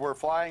I were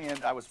flying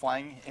in. I was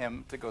flying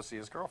him to go see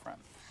his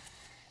girlfriend,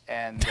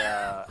 and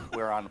we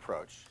were on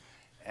approach,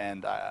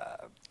 and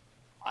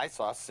I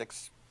saw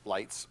 6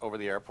 lights over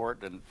the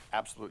airport in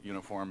absolute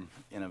uniform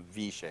in a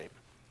V shape,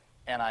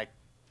 and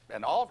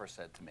Oliver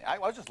said to me, I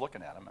was just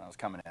looking at him, and I was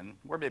coming in.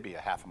 We're maybe a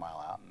half a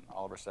mile out, and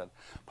Oliver said,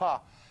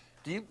 "Pa,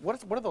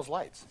 what are those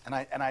lights?" And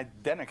I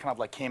then it kind of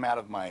like came out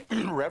of my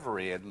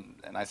reverie,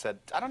 and I said,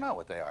 "I don't know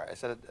what they are." I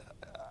said,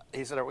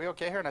 he said, "Are we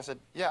okay here?" And I said,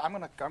 "Yeah, I'm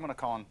gonna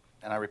call in,"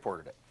 and I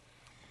reported it.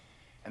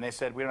 And they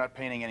said, "We're not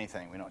painting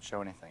anything. We don't show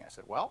anything." I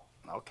said, "Well,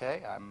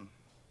 okay, I'm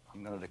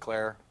going to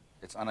declare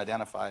it's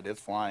unidentified,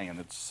 it's flying, and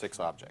it's 6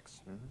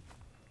 objects."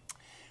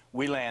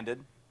 We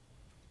landed.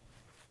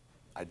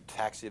 I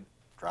taxied,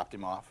 dropped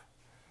him off,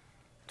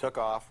 took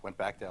off, went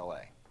back to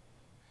L.A.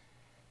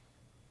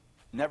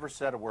 Never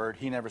said a word.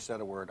 He never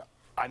said a word.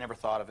 I never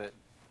thought of it.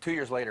 2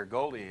 years later,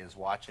 Goldie is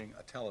watching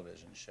a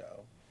television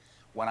show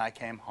when I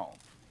came home.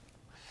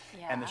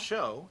 Yeah. And the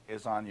show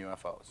is on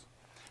UFOs.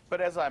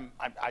 But as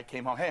I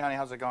came home, "Hey, honey,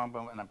 how's it going?"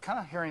 And I'm kind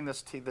of hearing the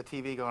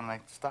TV going, and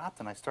I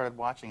stopped and I started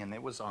watching, and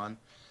it was on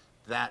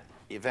that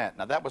event.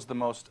 Now, that was the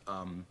most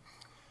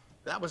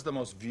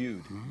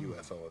viewed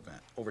UFO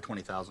event. Over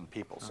 20,000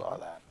 people saw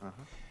that.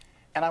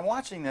 And I'm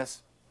watching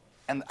this,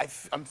 and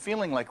I'm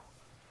feeling like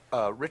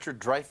Richard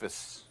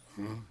Dreyfuss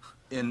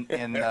in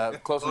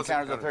Close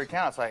Encounters of the Third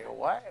Kind. It's like,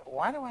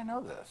 why do I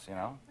know this?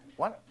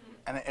 What?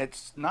 And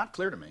it's not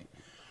clear to me.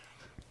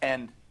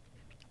 And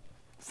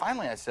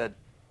finally I said,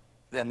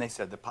 then they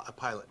said a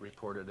pilot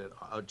reported it,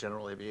 a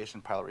general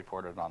aviation pilot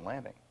reported it on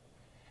landing.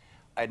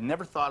 I'd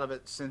never thought of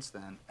it since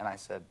then, and I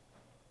said,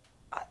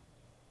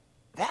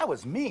 that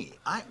was me.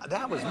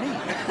 That was me.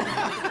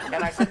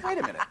 And I said, wait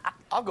a minute,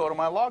 I'll go to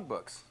my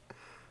logbooks.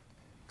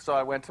 So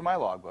I went to my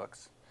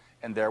logbooks,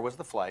 and there was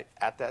the flight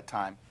at that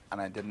time,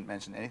 and I didn't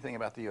mention anything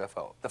about the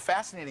UFO. The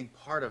fascinating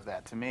part of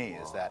that to me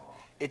is that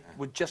it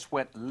just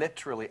went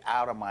literally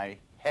out of my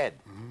head.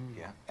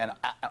 Yeah. And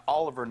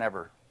Oliver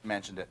never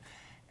mentioned it.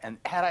 And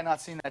had I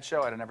not seen that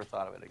show, I'd have never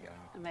thought of it again.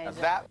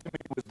 Amazing. That to me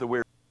was the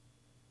weird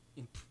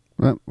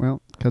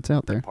Well, cuts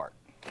out there. part.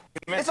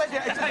 It's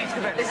just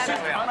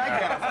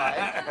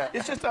unidentified.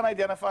 It's just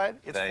unidentified.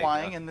 It's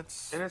flying, and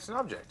it's an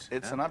object.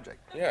 It's an object.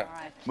 Yeah. All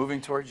right.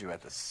 Moving towards you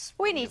at this.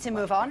 We need to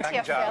move on to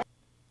your film.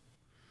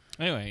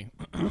 Anyway,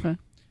 Okay.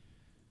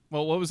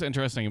 well, what was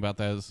interesting about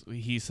that is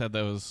he said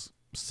those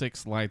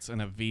 6 lights in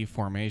a V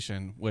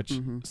formation, which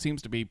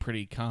seems to be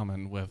pretty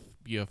common with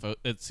UFO.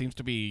 It seems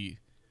to be,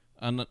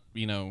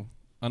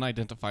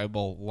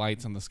 unidentifiable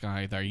lights in the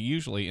sky that are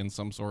usually in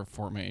some sort of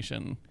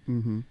formation.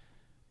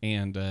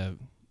 And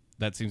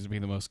that seems to be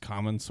the most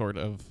common sort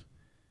of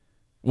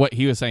what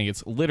he was saying.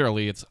 It's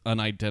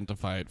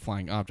unidentified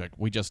flying object.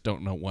 We just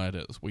don't know what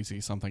it is. We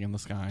see something in the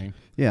sky.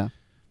 Yeah.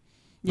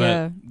 But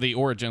Yeah. the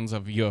origins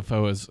of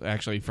UFO is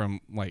actually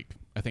from, I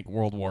think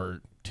World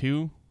War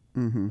II,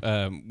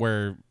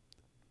 where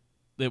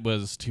it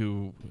was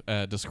to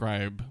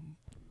describe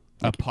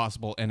a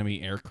possible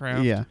enemy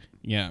aircraft. Yeah.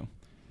 Yeah.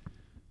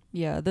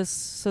 Yeah,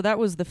 so that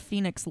was the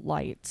Phoenix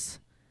Lights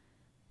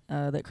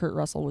that Kurt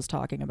Russell was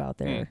talking about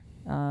there.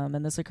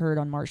 And this occurred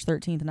on March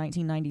 13th,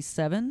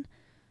 1997,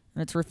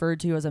 and it's referred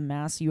to as a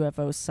mass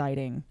UFO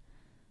sighting.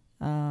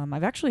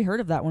 I've actually heard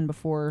of that one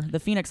before. The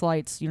Phoenix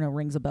Lights,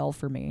 rings a bell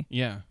for me.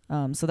 Yeah.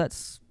 So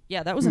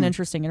that was an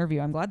interesting interview.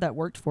 I'm glad that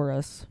worked for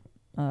us,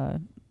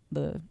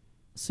 the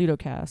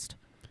pseudocast.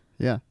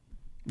 Yeah.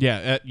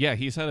 Yeah,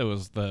 he said it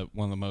was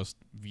one of the most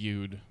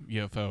viewed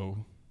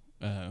UFO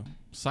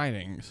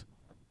sightings.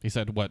 He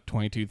said,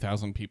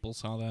 22,000 people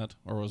saw that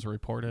or was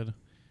reported?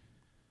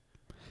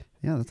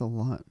 Yeah, that's a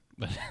lot.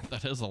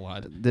 That is a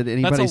lot. Did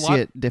anybody see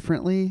it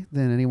differently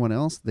than anyone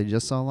else? They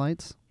just saw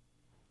lights?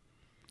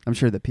 I'm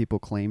sure that people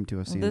claim to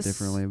have seen it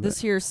differently. But This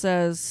here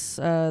says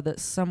that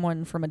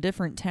someone from a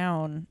different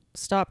town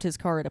stopped his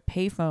car at a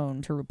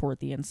payphone to report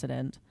the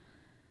incident.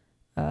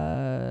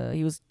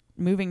 He was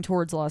moving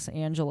towards Los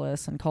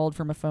Angeles and called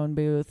from a phone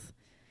booth,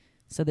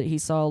 said that he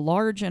saw a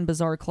large and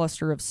bizarre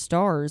cluster of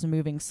stars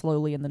moving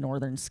slowly in the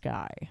northern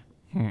sky.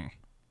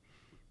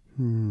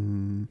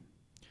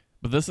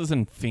 But this is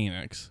in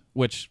Phoenix,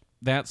 which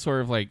that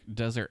sort of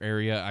desert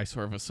area I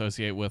sort of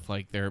associate with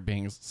there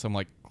being some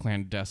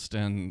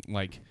clandestine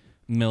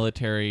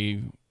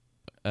military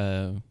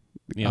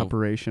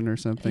operation or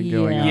something Yeah.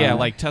 going on.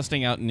 Yeah,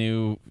 testing out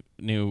new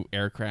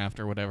aircraft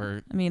or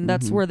whatever. I mean,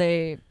 that's where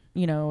they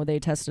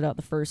tested out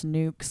the first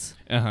nukes.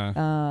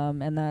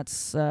 And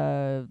that's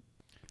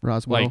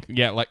Roswell.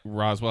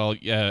 Roswell,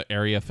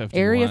 Area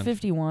 51. Area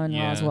 51,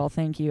 Yeah. Roswell.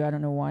 Thank you. I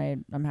don't know why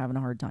I'm having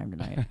a hard time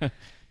tonight.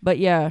 But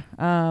yeah,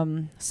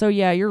 so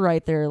yeah, you're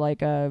right there.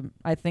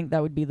 I think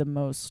that would be the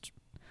most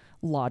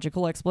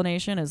logical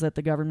explanation, is that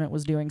the government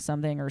was doing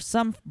something, or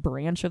some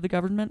branch of the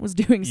government was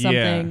doing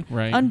something,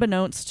 right.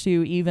 unbeknownst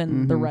to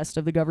even the rest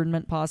of the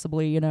government,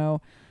 possibly. Yeah.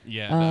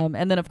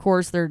 And then of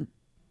course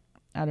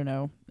I don't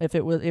know, if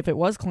it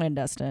was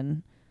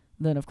clandestine,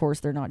 then of course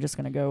they're not just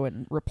going to go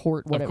and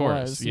report what of it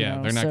course, was.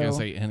 yeah, they're not going to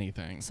say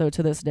anything. So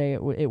to this day,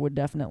 it would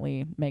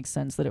definitely make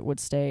sense that it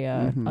would stay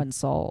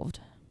unsolved.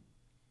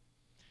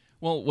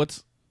 Well,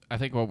 I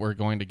think what we're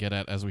going to get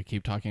at as we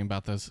keep talking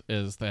about this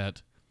is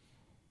that,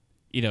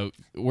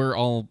 we're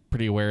all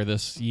pretty aware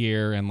this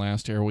year and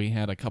last year we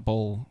had a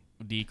couple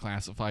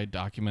declassified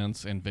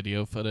documents and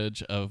video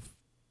footage of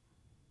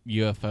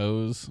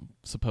UFOs,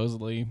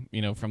 supposedly,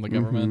 from the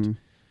government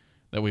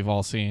that we've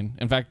all seen.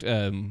 In fact,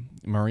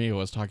 Maria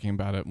was talking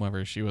about it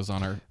whenever she was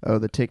on her... Oh,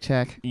 the Tic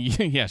Tac?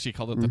 Yeah, she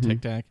called it the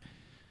Tic Tac.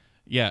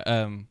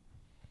 Yeah,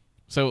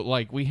 so,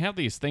 we have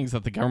these things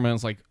that the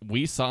government's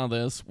we saw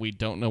this, we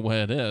don't know what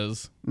it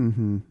is.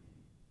 Mm-hmm.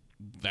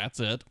 That's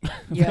it.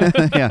 Yeah.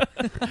 Yeah.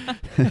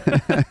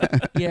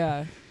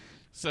 Yeah.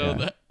 So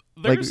Yeah.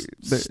 there's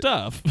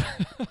stuff.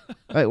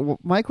 Well,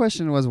 my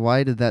question was,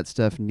 why did that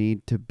stuff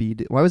need to be...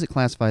 why was it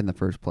classified in the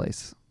first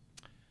place?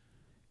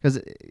 Because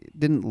it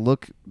didn't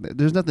look...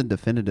 there's nothing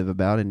definitive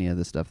about any of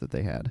the stuff that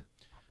they had.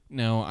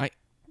 No, I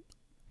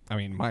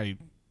mean, my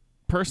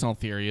personal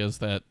theory is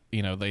that,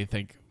 they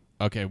think,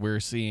 okay,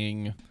 we're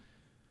seeing,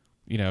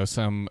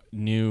 some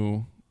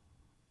new,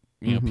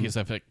 piece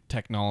of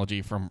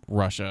technology from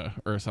Russia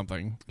or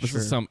something. This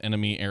is some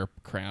enemy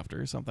aircraft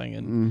or something,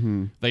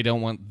 and they don't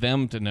want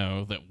them to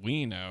know that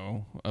we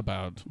know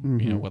about,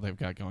 what they've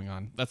got going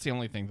on. That's the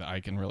only thing that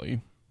I can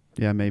really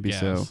Yeah, maybe guess.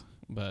 so.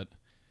 But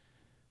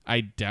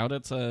I doubt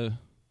it's I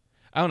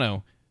don't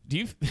know. Do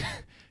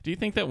you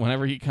think that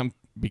whenever he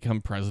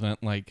become president,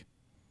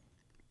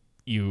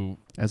 you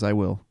As I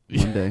will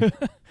one day.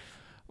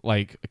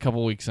 like a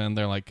couple weeks in,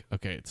 they're like,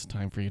 okay, it's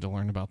time for you to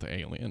learn about the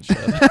alien shit.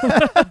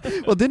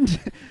 Well, didn't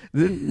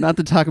not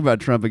to talk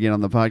about Trump again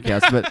on the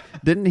podcast, but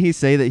didn't he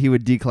say that he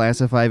would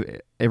declassify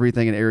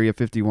everything in Area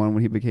 51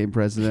 when he became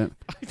president?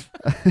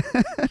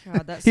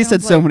 God, that He sounds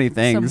said so like many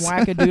things. Some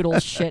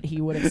wackadoodle shit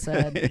he would have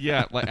said.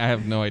 Yeah, like I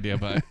have no idea,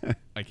 but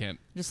I can't.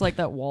 Just like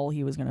that wall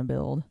he was gonna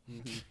build.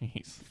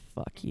 Jeez.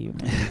 Fuck you,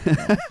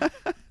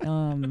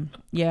 man.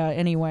 Yeah.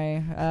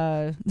 Anyway.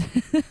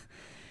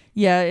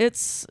 Yeah.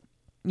 It's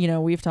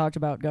we've talked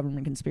about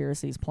government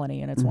conspiracies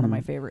plenty, and it's one of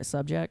my favorite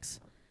subjects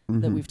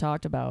that we've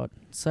talked about.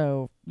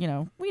 So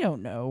we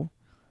don't know.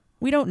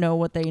 We don't know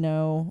what they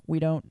know. We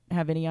don't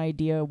have any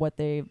idea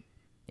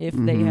if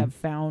they have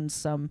found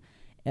some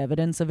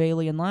evidence of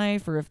alien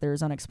life, or if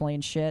there's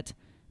unexplained shit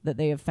that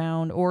they have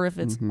found, or if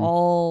it's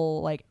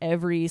all like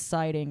every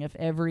sighting, if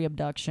every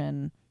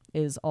abduction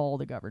is all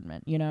the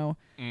government, It's all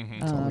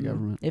the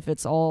government. if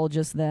it's all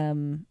just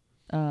them,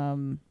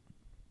 doing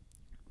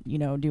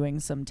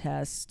some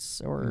tests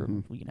or,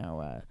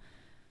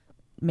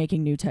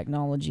 making new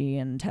technology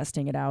and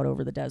testing it out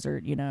over the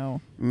desert,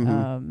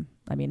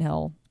 I mean,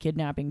 hell,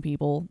 kidnapping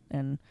people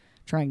and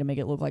trying to make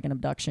it look like an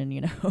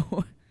abduction,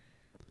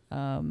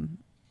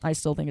 I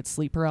still think it's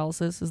sleep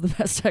paralysis is the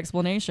best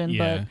explanation,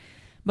 Yeah.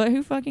 but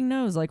who fucking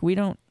knows? Like, we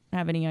don't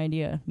have any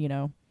idea,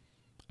 I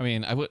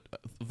mean,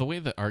 the way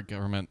that our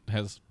government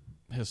has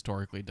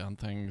historically done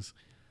things,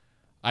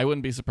 I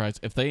wouldn't be surprised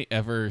if they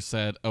ever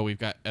said, "Oh, we've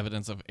got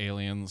evidence of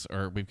aliens,"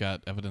 or "We've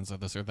got evidence of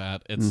this or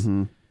that."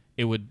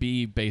 It would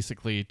be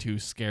basically to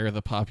scare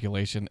the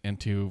population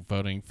into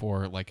voting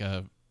for like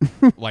a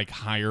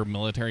higher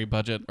military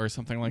budget or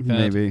something like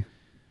that. Maybe.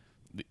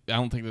 I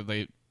don't think that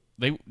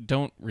they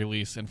don't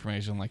release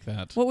information like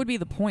that. What would be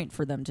the point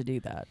for them to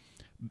do that?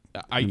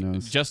 Who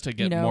knows? Just to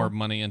get more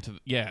money into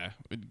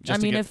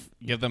just to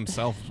give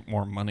themselves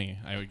more money,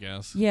 I would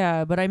guess.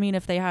 Yeah, but I mean,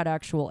 if they had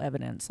actual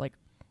evidence, like,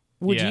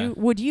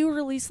 would you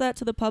release that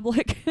to the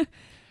public?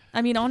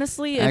 I mean,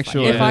 honestly, if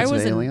I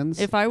was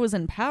if I was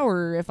in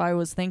power, if I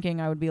was thinking,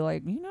 I would be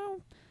like,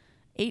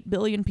 8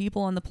 billion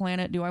people on the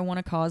planet. Do I want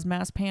to cause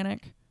mass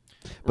panic?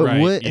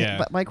 But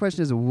but my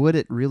question is, would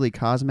it really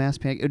cause mass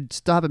panic? It would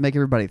stop and make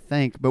everybody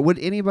think. But would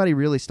anybody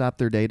really stop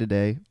their day to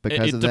day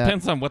because of that? It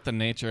depends on what the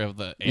nature of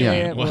the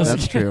alien was.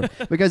 That's true.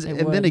 Because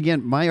then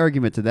again, my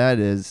argument to that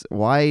is,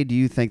 why do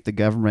you think the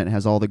government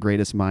has all the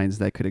greatest minds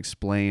that could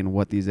explain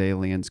what these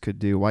aliens could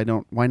do? Why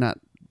not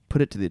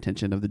put it to the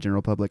attention of the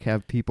general public?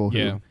 Have people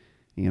who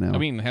I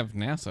mean, have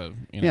NASA.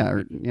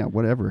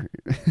 Whatever.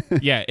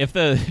 Yeah, if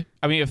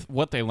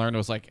what they learned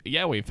was like,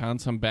 we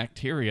found some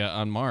bacteria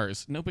on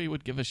Mars, nobody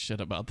would give a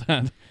shit about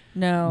that.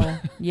 No.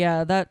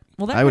 Yeah, that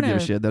I would give a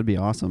shit. That'd be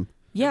awesome.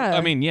 Yeah.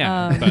 I mean,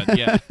 but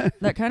yeah.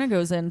 That kind of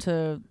goes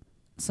into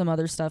some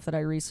other stuff that I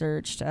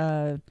researched.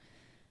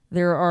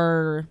 There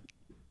are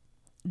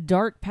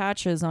dark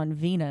patches on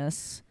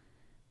Venus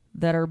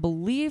that are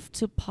believed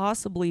to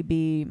possibly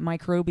be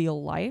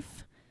microbial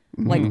life.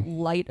 Like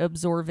light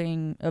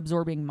absorbing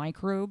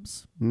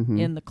microbes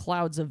in the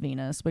clouds of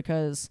Venus,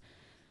 because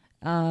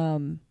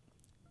the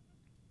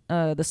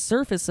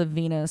surface of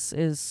Venus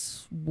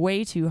is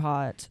way too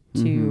hot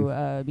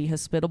to be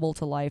hospitable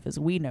to life as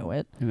we know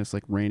it. And it's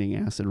like raining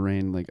acid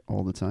rain like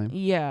all the time.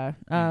 Yeah.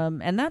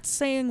 And that's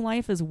saying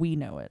life as we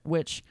know it,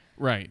 which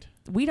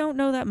we don't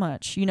know that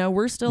much.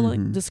 We're still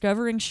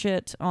discovering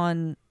shit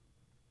on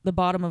the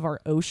bottom of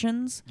our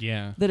oceans.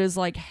 Yeah. That is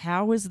like,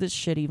 how is this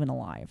shit even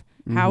alive?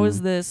 How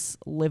is this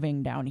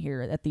living down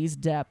here at these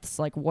depths?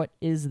 Like, what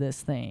is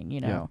this thing,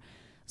 Yeah.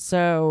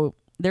 So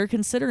they're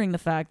considering the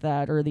fact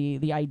that, or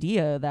the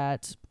idea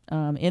that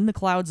in the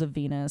clouds of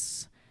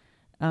Venus,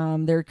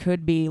 there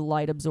could be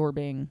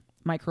light-absorbing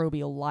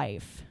microbial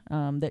life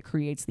that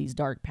creates these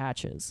dark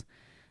patches.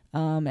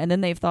 And then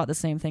they've thought the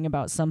same thing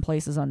about some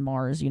places on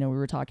Mars. We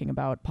were talking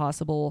about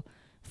possible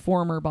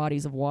former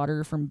bodies of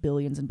water from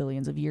billions and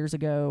billions of years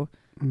ago,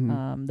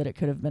 that it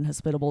could have been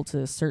hospitable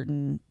to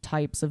certain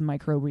types of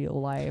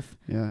microbial life.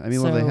 Yeah, I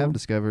mean, they have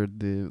discovered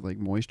the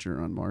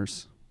moisture on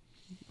Mars.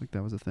 Like,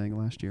 that was a thing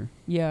last year.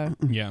 Yeah.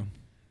 Yeah.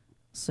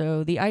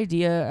 So the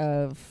idea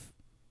of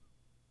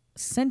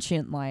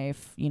sentient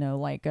life,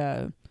 like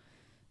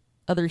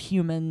other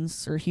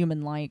humans or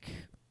human-like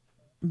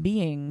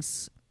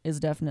beings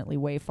is definitely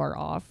way far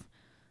off.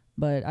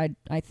 But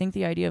I think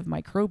the idea of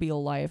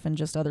microbial life and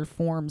just other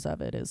forms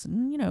of it is,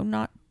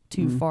 not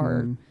too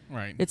far.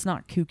 Right. It's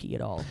not kooky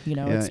at all.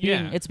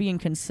 It's being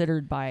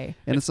considered by.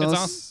 And it's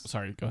also,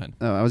 sorry, go ahead.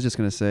 Oh, I was just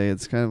gonna say,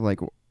 it's kind of like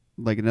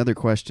another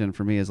question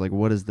for me is like,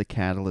 what is the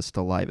catalyst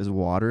to life? Is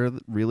water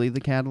really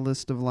the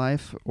catalyst of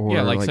life?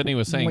 Or like Sydney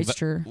was saying,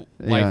 moisture.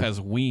 Life as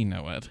we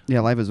know it.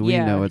 Yeah, life as we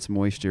know it's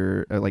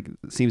moisture.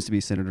 Seems to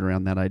be centered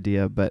around that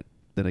idea, but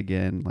then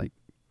again, like,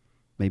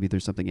 maybe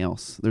there's something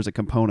else. There's a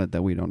component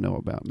that we don't know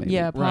about. Maybe.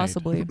 Yeah,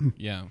 possibly.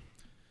 Yeah.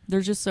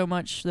 There's just so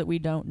much that we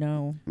don't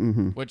know.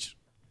 Which,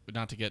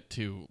 not to get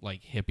too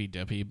like hippy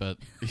dippy, but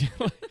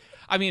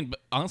I mean, but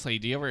honestly,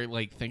 do you ever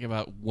like think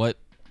about what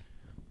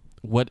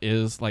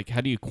is like?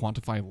 How do you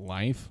quantify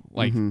life?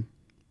 Like,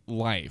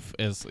 life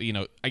is,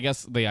 I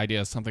guess the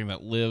idea is something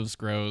that lives,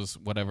 grows,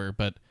 whatever,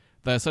 but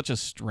that's such a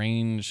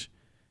strange,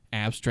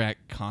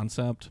 abstract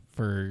concept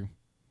for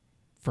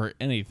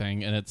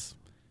anything, and it's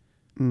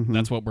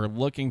that's what we're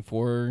looking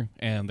for,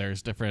 and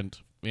there's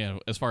different,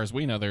 as far as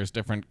we know, there's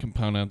different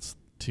components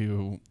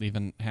to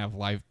even have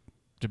life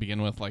to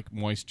begin with, like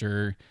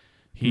moisture,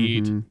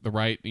 heat, the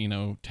right,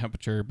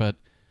 temperature, but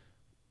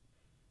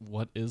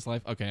what is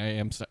life? Okay, I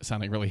am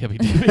sounding really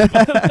heavy-duty.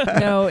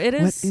 No, it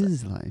is. What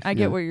is life? I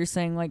get what you're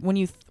saying. Like when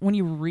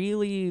you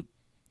really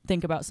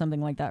think about something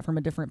like that from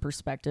a different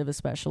perspective,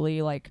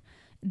 especially like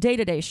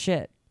day-to-day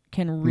shit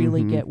can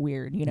really get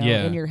weird,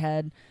 in your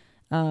head.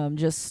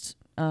 And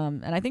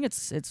I think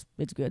it's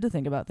good to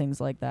think about things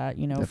like that,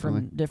 Definitely.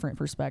 from different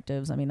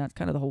perspectives. I mean, that's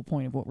kind of the whole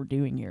point of what we're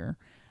doing here.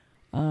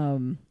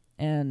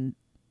 And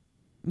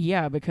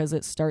yeah, because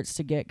it starts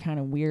to get kind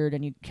of weird,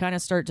 and you kind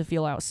of start to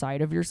feel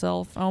outside of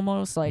yourself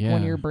almost, like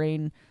when your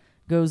brain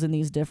goes in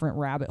these different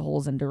rabbit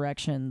holes and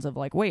directions of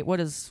like, wait, what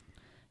is,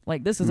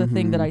 like, this is a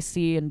thing that I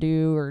see and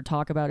do or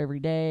talk about every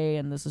day,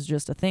 and this is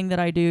just a thing that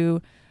I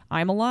do.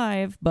 I'm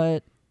alive,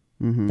 but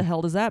the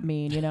hell does that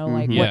mean?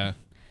 Like what?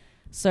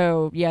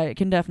 So yeah, it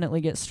can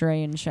definitely get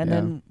strange. And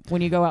then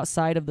when you go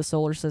outside of the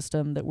solar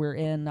system that we're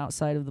in,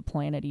 outside of the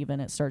planet even,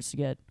 it starts to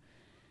get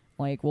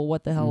like, well,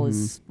 what the hell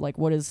is, like,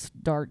 what is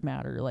dark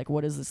matter? Like,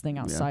 what is this thing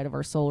outside of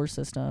our solar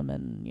system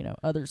and,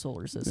 other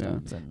solar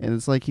systems? And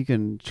it's like you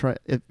can try,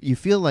 if you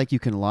feel like you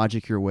can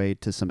logic your way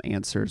to some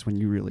answers when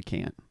you really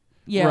can't.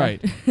 Yeah.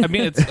 Right. I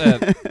mean,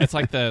 it's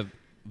like the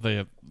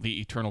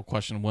eternal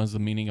question, what is the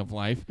meaning of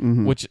life?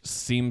 Which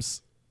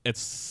seems,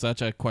 it's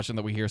such a question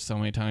that we hear so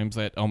many times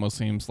that almost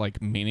seems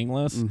like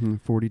meaningless.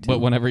 42. But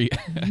whenever you...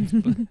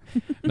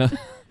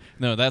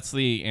 No, that's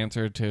the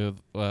answer to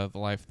the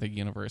life, the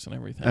universe, and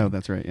everything. Oh,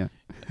 that's right, yeah.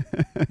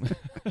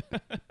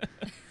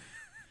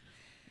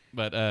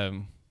 But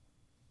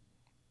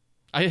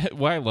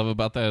what I love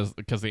about that is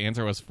because the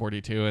answer was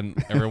 42,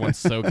 and everyone's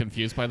so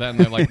confused by that, and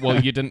they're like,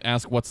 "Well, you didn't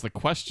ask what's the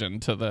question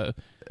to the."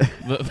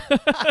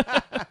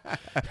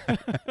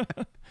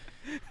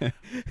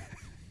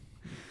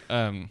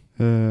 I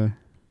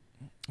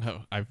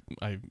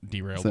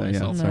derailed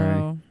myself. Yeah, sorry.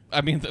 No. I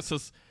mean, this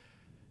is.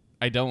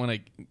 I don't want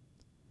to,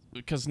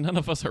 because none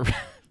of us are.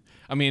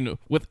 I mean,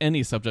 with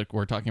any subject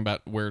we're talking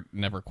about, we're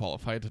never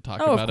qualified to talk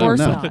about of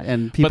course it. not.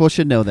 And people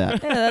should know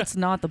that. Yeah, that's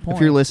not the point.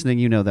 If you're listening,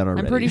 you know that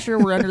already. I'm pretty sure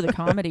we're under the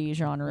comedy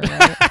genre,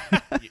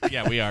 right?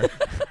 Yeah, we are.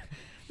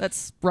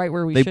 That's right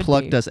where we They should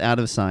plucked be. us out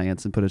of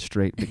science and put us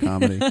straight into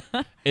comedy.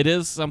 It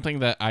is something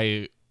that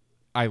I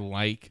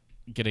like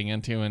getting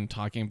into and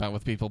talking about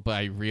with people, but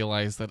I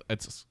realize that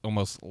it's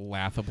almost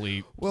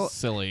laughably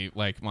silly,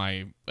 like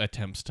my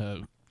attempts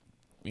to,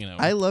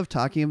 I love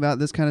talking about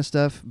this kind of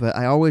stuff, but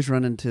I always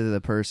run into the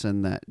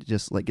person that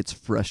just like gets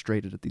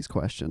frustrated at these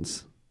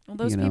questions. Well,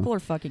 those people are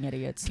fucking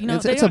idiots.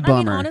 It's they a don't- bummer. I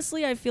mean,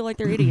 honestly, I feel like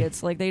they're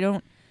idiots. Like they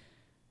don't.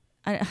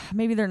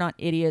 Maybe they're not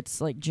idiots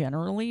like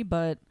generally,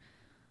 but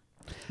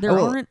there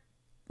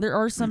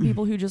are some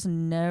people who just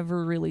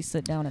never really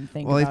sit down and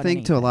think. Well, about I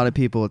think to a anything. lot of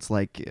people, it's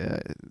like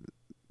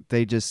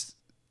they just,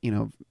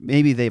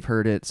 maybe they've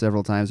heard it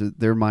several times. But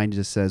their mind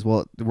just says,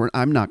 "Well,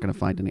 I'm not going to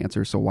find an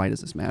answer, so why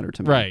does this matter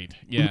to me?" Right.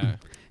 Yeah.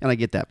 And I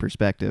get that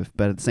perspective,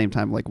 but at the same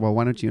time, like, well,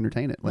 why don't you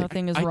entertain it? Like,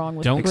 Nothing is I wrong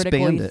with don't critically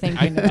expand it. thinking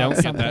I about don't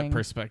get something. that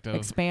perspective.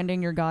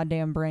 Expanding your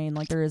goddamn brain,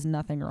 like there is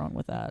nothing wrong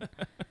with that.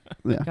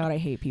 yeah. God, I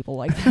hate people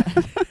like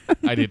that.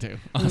 I do too,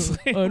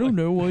 honestly. I don't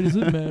know. Why does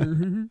it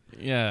matter?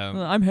 Yeah.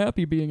 I'm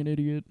happy being an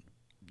idiot.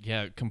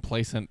 Yeah.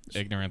 Complacent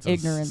ignorance.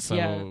 Is Ignorance, so,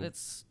 yeah,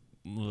 it's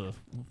ugh.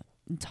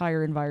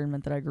 entire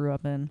environment that I grew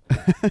up in.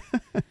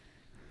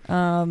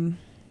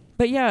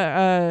 But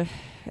yeah,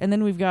 and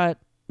then we've got,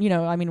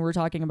 I mean, we're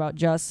talking about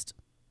just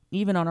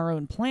even on our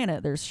own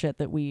planet, there's shit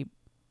that we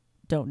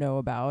don't know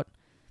about.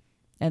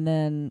 And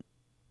then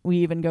we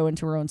even go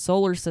into our own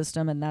solar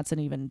system, and that's an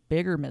even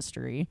bigger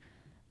mystery.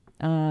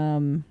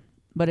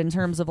 But in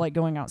terms of like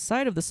going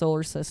outside of the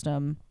solar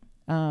system,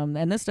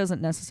 and this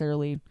doesn't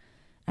necessarily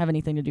have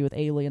anything to do with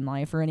alien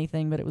life or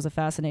anything, but it was a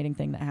fascinating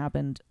thing that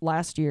happened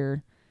last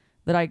year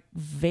that I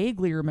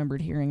vaguely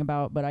remembered hearing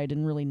about, but I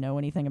didn't really know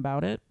anything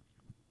about it.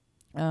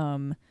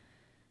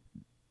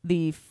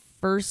 The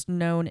first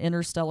known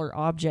interstellar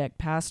object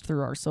passed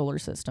through our solar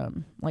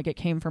system. Like it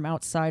came from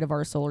outside of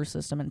our solar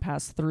system and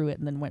passed through it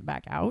and then went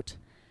back out.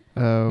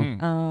 Oh.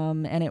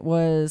 And it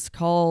was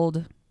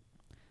called,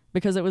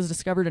 because it was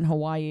discovered in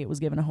Hawaii, it was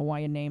given a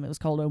Hawaiian name. It was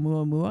called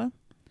Oumuamua.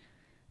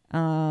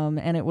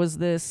 And it was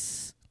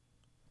this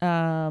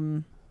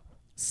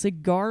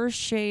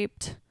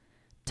cigar-shaped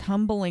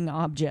tumbling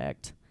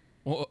object.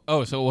 Well,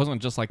 oh, so it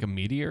wasn't just like a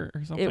meteor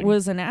or something? It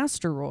was an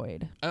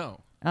asteroid. Oh.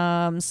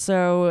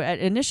 So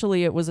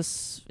initially it was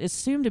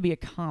assumed to be a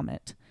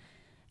comet,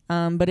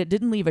 but it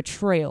didn't leave a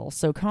trail.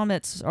 So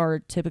comets are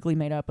typically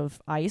made up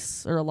of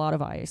ice, or a lot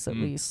of ice at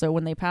least. So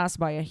when they pass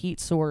by a heat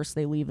source,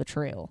 they leave a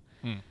trail.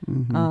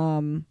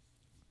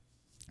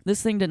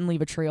 This thing didn't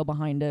leave a trail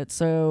behind it,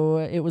 so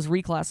it was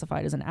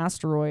reclassified as an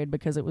asteroid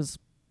because it was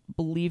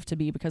believed to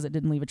be, because it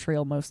didn't leave a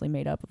trail, mostly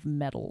made up of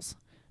metals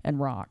and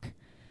rock.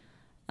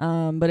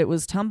 But it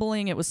was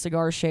tumbling. It was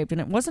cigar-shaped, and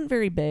it wasn't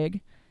very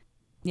big.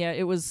 Yeah,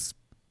 it was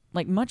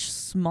like much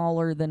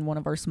smaller than one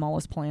of our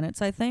smallest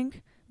planets, I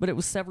think, but it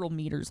was several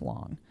meters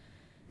long.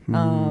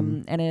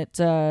 And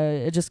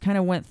it just kind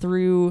of went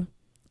through,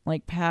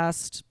 like,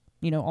 past,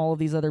 all of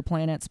these other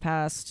planets,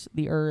 past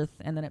the Earth,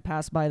 and then it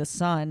passed by the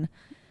sun.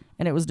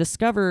 And it was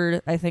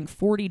discovered, I think,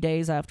 40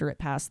 days after it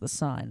passed the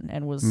sun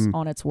and was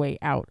on its way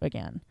out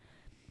again.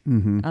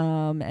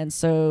 And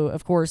so,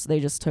 of course, they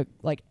just took,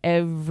 like,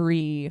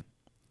 every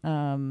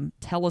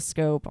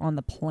telescope on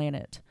the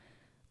planet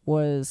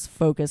was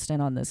focused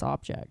in on this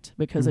object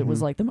because it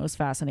was, like, the most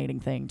fascinating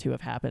thing to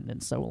have happened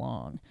in so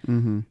long.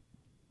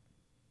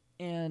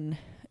 And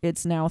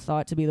it's now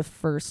thought to be the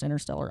first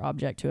interstellar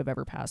object to have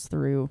ever passed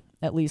through,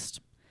 at least...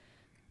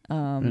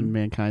 in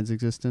mankind's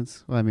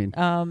existence? Well, I mean...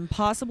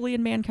 possibly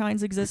in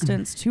mankind's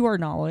existence, to our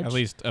knowledge. At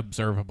least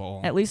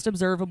observable.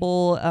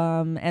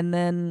 And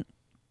then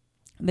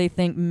they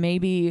think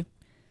maybe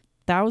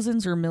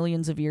thousands or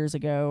millions of years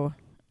ago,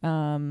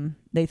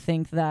 they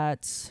think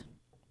that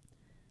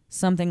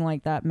something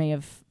like that may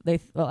have... they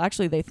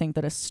think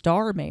that a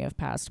star may have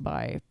passed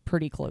by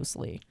pretty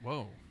closely.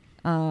 Whoa.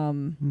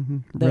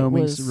 Roaming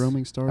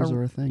stars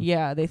are a thing.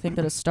 Yeah, they think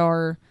that a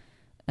star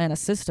and a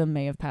system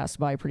may have passed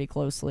by pretty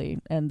closely,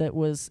 and that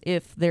was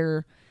if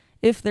there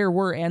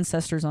were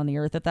ancestors on the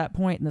Earth at that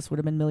point, and this would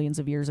have been millions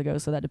of years ago,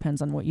 so that depends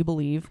on what you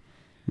believe.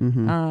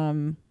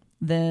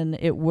 Then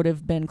it would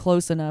have been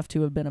close enough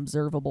to have been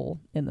observable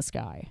in the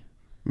sky.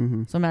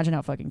 So imagine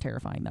how fucking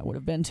terrifying that would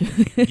have been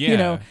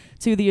to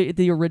to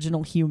the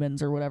original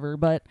humans or whatever.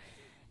 But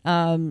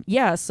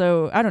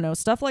so I don't know,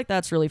 stuff like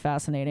that's really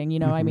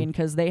fascinating. I mean,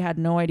 because they had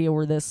no idea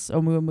where this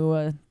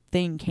Oumuamua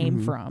thing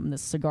came from,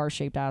 this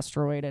cigar-shaped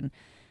asteroid,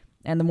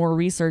 and the more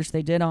research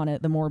they did on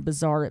it, the more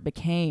bizarre it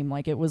became.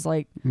 Like, it was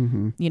like,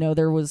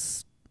 there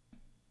was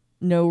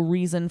no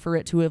reason for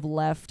it to have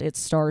left its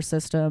star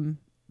system.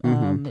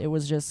 It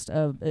was just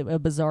a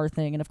bizarre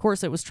thing. And of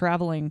course, it was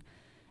traveling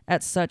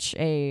at such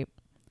a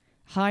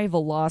high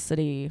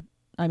velocity,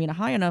 a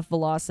high enough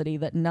velocity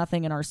that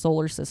nothing in our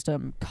solar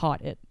system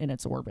caught it in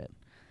its orbit.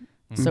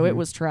 So it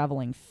was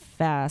traveling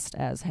fast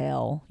as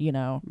hell,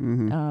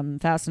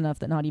 fast enough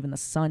that not even the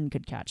sun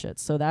could catch it.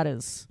 So that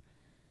is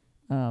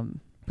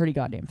pretty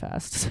goddamn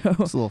fast. So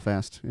it's a little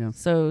fast, yeah.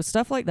 So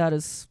stuff like that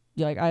is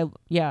like I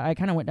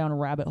kind of went down a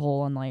rabbit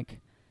hole on like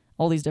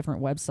all these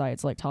different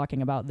websites like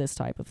talking about this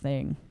type of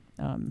thing,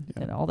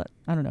 and all that.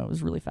 I don't know. It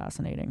was really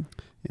fascinating.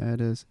 Yeah,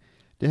 it is.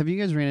 Have you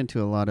guys ran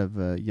into a lot of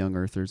young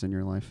Earthers in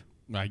your life?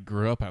 I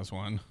grew up as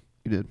one.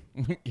 You did?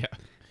 Yeah.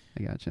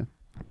 I gotcha.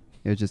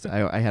 It was just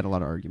I had a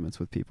lot of arguments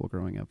with people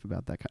growing up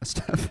about that kind of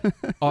stuff.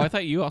 Oh, I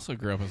thought you also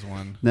grew up as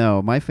one.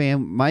 No, my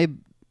family,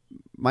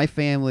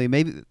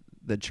 maybe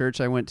the church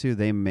I went to,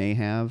 they may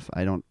have.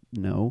 I don't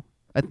know.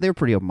 They were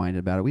pretty open-minded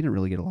about it. We didn't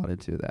really get a lot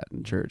into that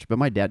in church, but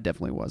my dad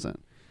definitely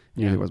wasn't.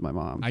 Neither was my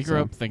mom. I grew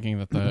up thinking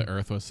that the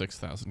Earth was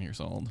 6,000 years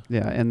old.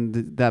 Yeah,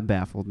 and that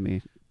baffled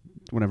me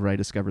whenever I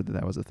discovered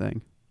that was a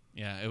thing.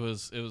 Yeah, it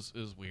was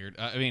weird.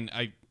 I mean,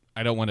 I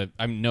don't want to.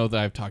 I know that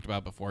I've talked about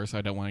it before, so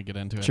I don't want to get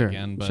into it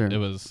again. But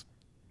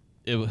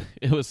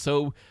it was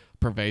so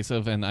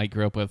pervasive, and I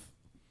grew up with.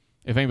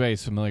 If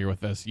anybody's familiar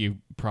with this, you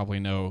probably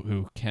know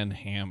who Ken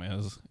Ham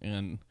is,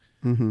 and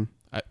I'm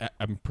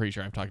pretty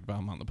sure I've talked about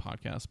him on the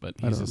podcast. But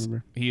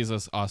he's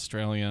this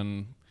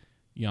Australian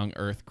young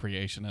Earth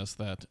creationist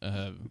that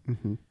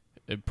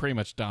it pretty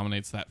much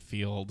dominates that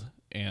field,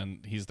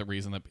 and he's the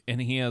reason that.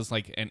 And he has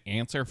like an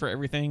answer for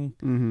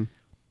everything,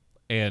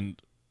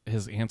 and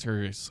his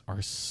answers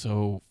are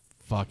so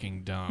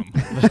fucking dumb.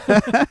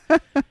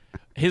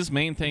 His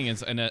main thing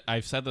is, and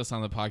I've said this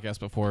on the podcast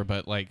before,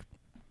 but like,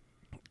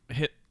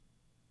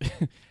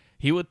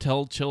 he would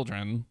tell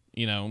children,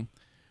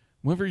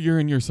 whenever you're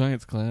in your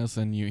science class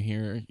and you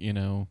hear,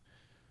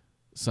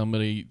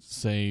 somebody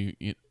say,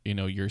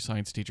 your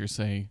science teacher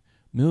say,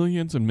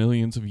 millions and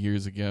millions of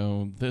years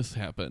ago, this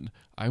happened.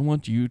 I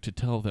want you to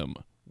tell them,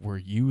 were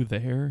you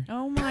there?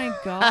 Oh my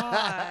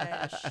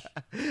gosh.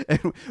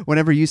 And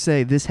whenever you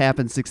say this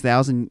happened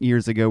 6,000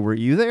 years ago, were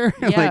you there?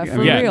 Yeah, for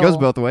real. It goes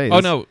both ways.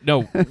 Oh,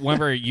 no.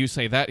 Whenever you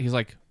say that, he's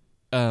like,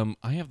 I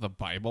have the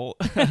Bible.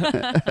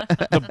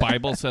 The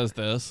Bible says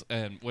this,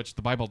 and which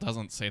the Bible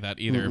doesn't say that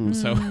either.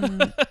 So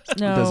no, it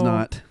does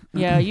not.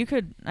 Yeah, you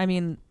could,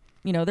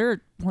 there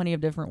are plenty of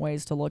different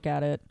ways to look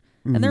at it.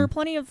 And there are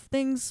plenty of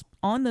things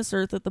on this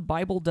earth that the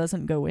Bible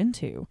doesn't go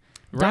into.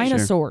 Right,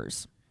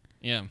 Dinosaurs. Sure.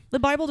 Yeah. The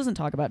Bible doesn't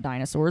talk about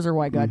dinosaurs or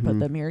why God put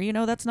them here.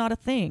 That's not a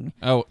thing.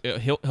 Oh,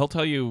 he'll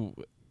tell you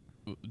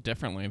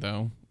differently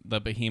though.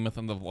 The behemoth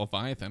and the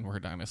leviathan were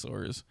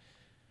dinosaurs,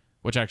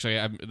 which actually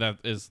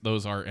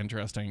those are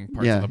interesting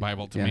parts of the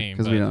Bible to me.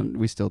 Because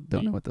we still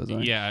don't know what those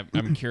are. Yeah,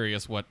 I'm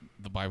curious what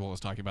the Bible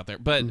was talking about there,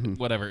 but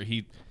whatever.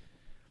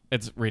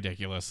 It's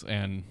ridiculous,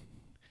 and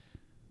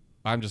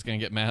I'm just gonna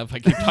get mad if I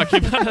keep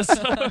talking about this.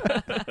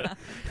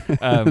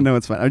 No,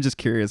 it's fine. I'm just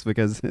curious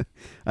because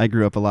I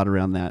grew up a lot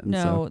around that.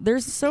 And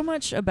there's so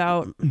much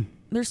about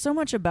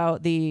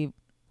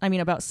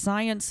about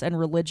science and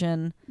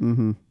religion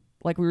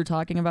like we were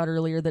talking about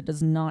earlier, that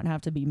does not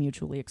have to be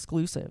mutually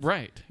exclusive.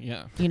 Right.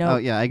 Yeah. You know. Oh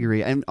yeah, I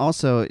agree. And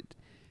also,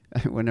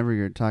 whenever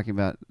you're talking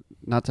about,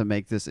 not to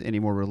make this any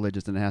more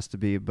religious than it has to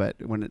be,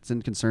 but when it's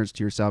in concerns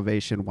to your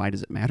salvation, why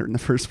does it matter in the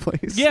first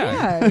place?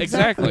 Yeah,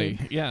 exactly.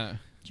 Yeah.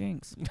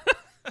 Jinx.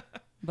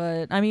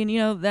 But I mean,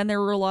 then there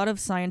were a lot of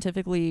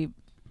scientifically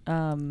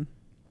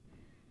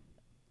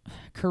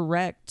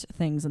correct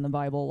things in the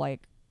Bible,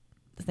 like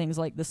things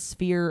like the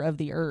sphere of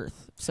the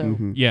earth. So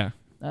Yeah.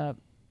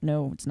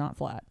 no, it's not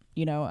flat.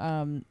 There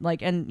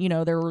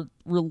were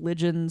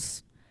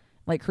religions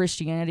like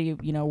Christianity,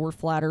 were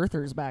flat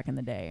earthers back in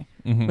the day.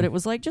 But it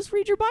was like, just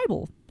read your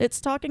Bible. It's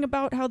talking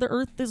about how the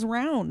earth is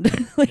round.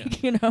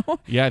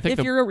 Yeah, I think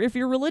if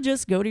you're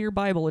religious, go to your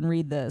Bible and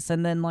read this.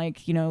 And then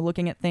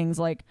looking at things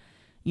like,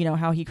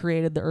 how he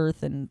created the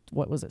earth in,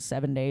 what was it,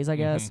 7 days, I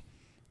guess.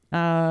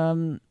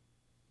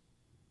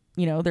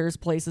 There's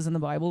places in the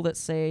Bible that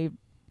say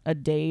a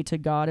day to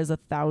God is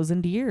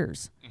 1,000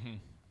 years.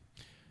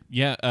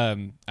 Yeah.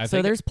 I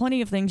think there's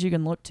plenty of things you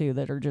can look to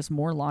that are just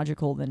more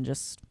logical than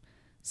just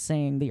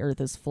saying the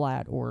earth is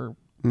flat or,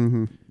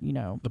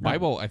 the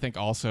Bible, I think,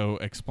 also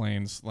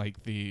explains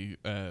like the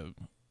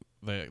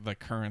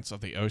currents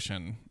of the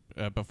ocean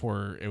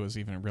before it was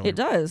even really. It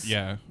does.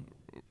 Yeah.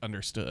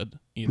 Understood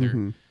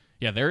either.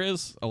 Yeah, there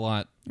is a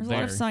lot. There's a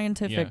lot of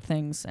scientific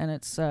things, and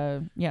it's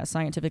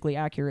scientifically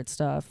accurate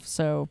stuff.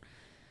 So,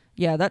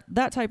 yeah,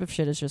 that type of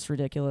shit is just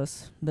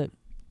ridiculous.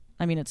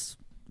 It's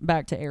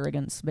back to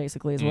arrogance,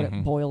 basically, is what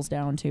it boils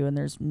down to, and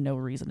there's no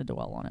reason to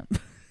dwell on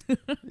it.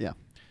 Yeah.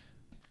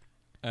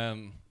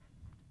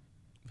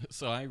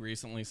 So I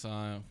recently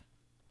saw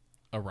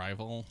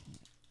Arrival,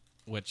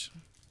 which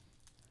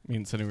me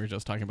and Cindy were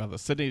just talking about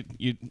this. Cindy,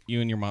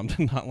 you and your mom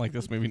did not like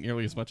this movie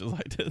nearly as much as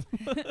I did.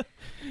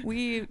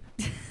 We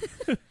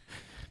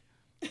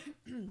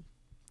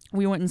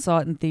went and saw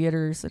it in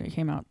theaters, and it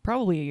came out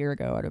probably a year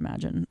ago, I'd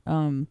imagine.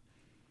 And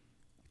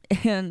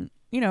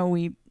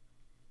we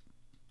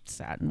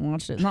sat and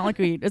watched it. It's not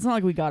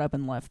like we got up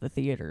and left the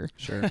theater.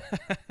 Sure.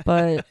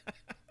 But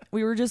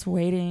we were just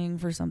waiting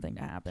for something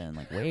to happen,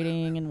 like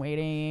waiting and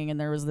waiting, and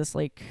there was this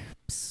like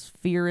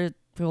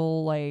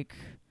spherical like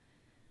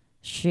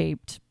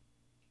shaped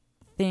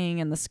thing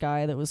in the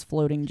sky that was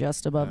floating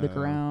just above the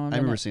ground. I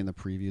remember seeing the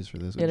previews for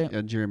this. It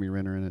had Jeremy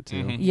Renner in it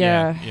too.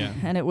 Yeah.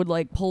 And it would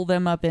like pull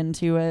them up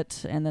into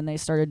it, and then they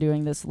started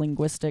doing this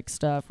linguistic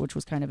stuff, which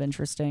was kind of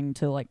interesting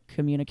to like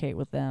communicate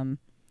with them.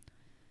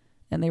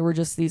 And they were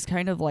just these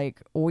kind of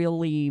like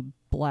oily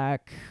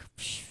black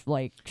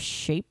like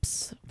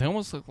shapes. They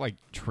almost look like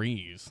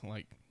trees,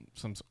 like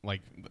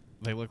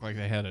they look like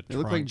they had a. They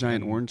look like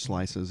giant orange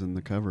slices in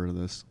the cover of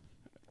this.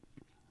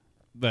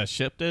 The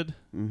ship did.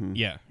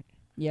 Yeah.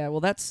 Yeah, well,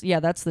 that's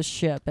the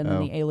ship, and then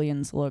the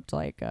aliens looked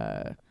like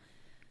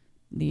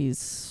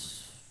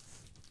these.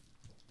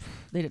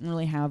 They didn't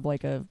really have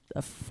like a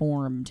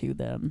form to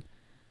them.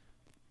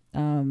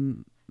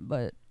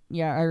 But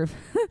yeah,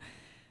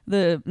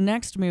 the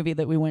next movie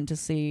that we went to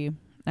see,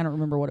 I don't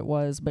remember what it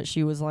was, but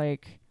she was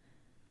like,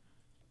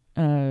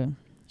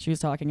 she was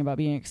talking about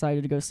being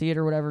excited to go see it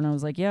or whatever, and I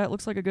was like, yeah, it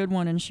looks like a good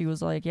one, and she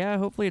was like, yeah,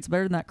 hopefully it's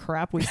better than that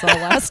crap we saw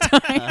last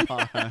time.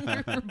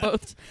 We were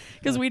both,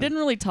 because we didn't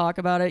really talk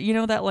about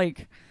it. That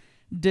like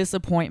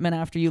disappointment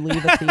after you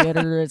leave a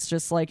theater. It's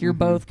just like you're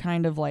both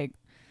kind of like,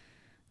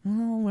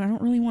 well, I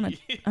don't really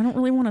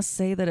want to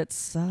say that it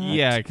sucked.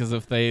 Yeah, because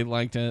if they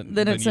liked it,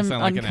 then it's you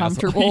sound like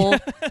uncomfortable.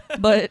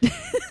 But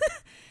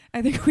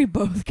I think we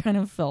both kind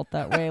of felt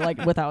that way,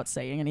 like without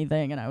saying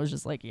anything. And I was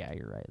just like, yeah,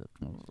 you're right.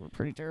 That was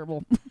pretty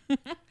terrible.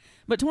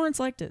 But Torrance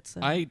liked it. So.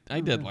 I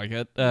did like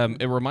it.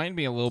 It reminded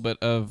me a little bit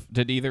of.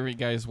 Did either of you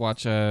guys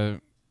watch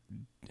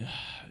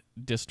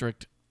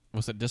District?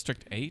 Was it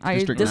District 8?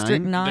 District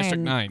 9.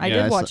 District 9. I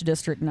did watch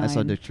District 9. I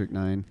saw District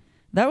 9.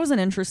 That was an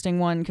interesting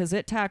one because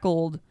it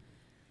tackled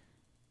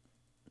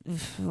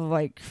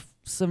like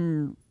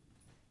some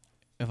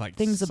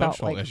things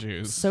about like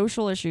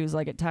social issues.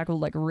 Like it tackled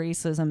like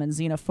racism and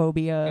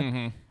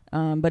xenophobia,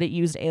 but it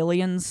used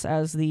aliens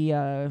as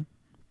the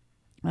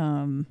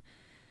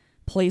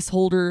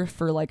placeholder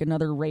for like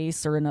another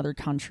race or another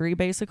country,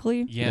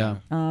 basically. Yeah.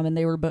 And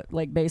they were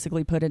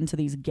basically put into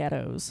these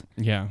ghettos.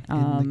 Yeah.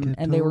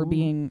 And they were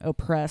being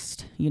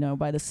oppressed,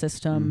 by the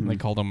system. They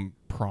called them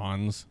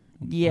prawns.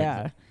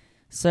 Yeah. Like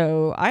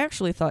so I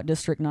actually thought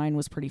District 9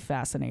 was pretty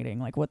fascinating,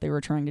 like what they were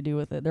trying to do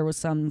with it. There was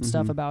some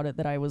stuff about it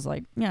that I was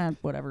like, yeah,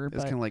 whatever. It's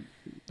kind of like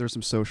there's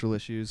some social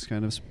issues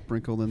kind of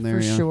sprinkled in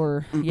there. For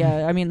sure.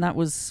 Yeah, I mean, that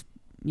was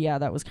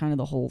kind of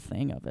the whole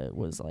thing of it,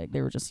 was like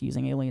they were just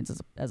using aliens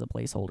as a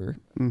placeholder.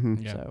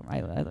 Yeah. So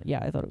I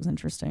thought it was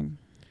interesting.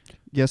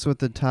 Guess what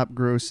the top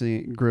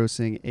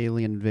grossing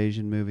alien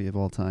invasion movie of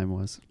all time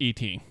was?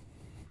 E.T.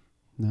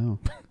 No.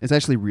 It's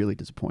actually really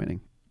disappointing.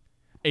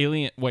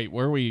 Alien. Wait,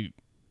 where are we?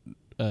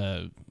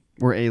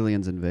 Where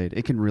aliens invade.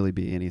 It can really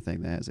be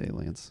anything that has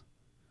aliens.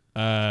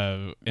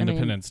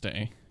 Independence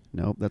Day.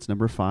 Nope, that's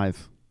number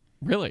 5.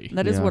 Really?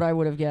 That is what I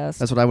would have guessed.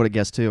 That's what I would have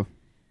guessed too.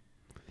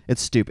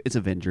 It's stupid. It's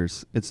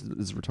Avengers. It's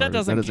retarded. That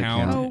doesn't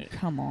count. Oh,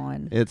 come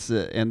on. It's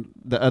and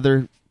the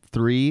other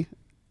 3.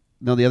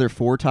 No, the other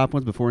 4 top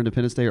ones before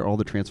Independence Day are all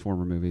the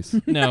Transformer movies.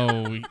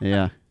 No.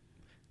 Yeah.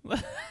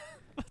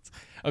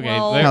 Okay.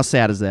 Well, How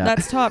sad is that?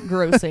 That's top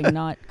grossing,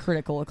 not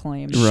critical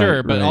acclaim. Right,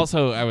 Sure, but right.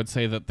 also I would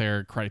say that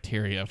their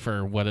criteria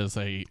for what is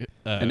An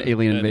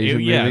alien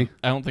invasion yeah, movie?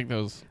 I don't think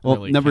those. Well,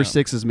 really number count.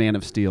 6 is Man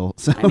of Steel.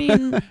 So I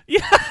mean,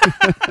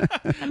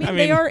 I they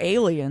mean, are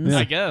aliens.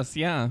 I guess,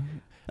 yeah.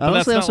 But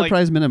honestly, I'm that's not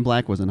surprised Men in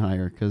Black wasn't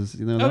higher because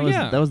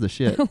that was the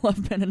shit. I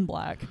love Men in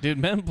Black. Dude,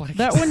 Men in Black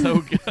That is one, so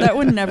good. that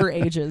one never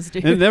ages,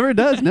 dude. It never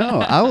does. No,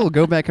 I will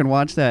go back and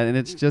watch that, and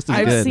it's just as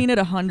I've good. seen it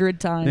 100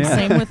 times. Yeah.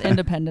 Same with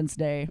Independence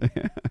Day.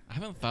 I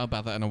haven't thought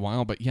about that in a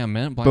while, but yeah,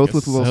 Men in Black Both is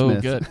with Will so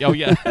Smith. good. Oh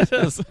yeah, it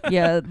is.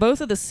 Yeah,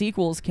 both of the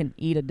sequels can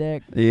eat a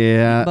dick.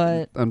 Yeah,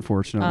 But,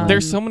 unfortunately,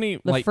 There's so many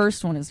The like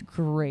first one is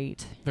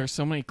great. there's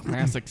so many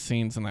classic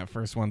scenes in that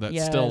first one that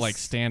Yes. still like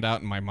stand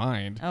out in my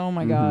mind. Oh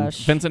my Mhm.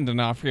 gosh. Vincent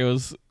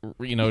D'Onofrio's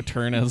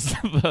turn as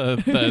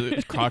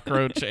the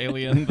cockroach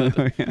alien.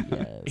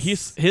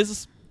 Yes.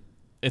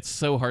 It's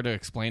so hard to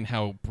explain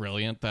how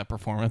brilliant that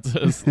performance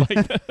is.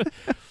 Like,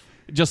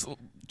 just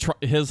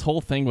his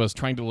whole thing was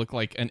trying to look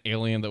like an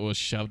alien that was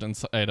shoved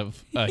inside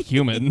of a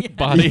human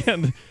body,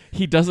 and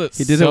he does it.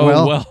 he did so it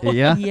well.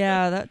 Yeah,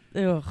 Yeah, that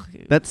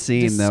that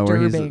scene though,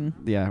 disturbing.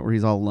 where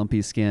he's all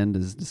lumpy skinned,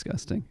 is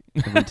disgusting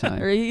every Or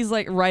time. he's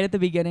like right at the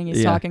beginning, he's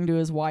Yeah. talking to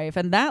his wife,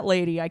 and that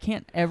lady, I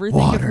can't ever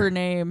think of Water. her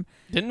name.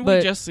 Didn't But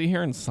we just see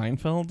her in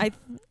Seinfeld?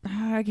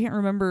 I can't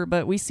remember,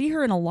 but we see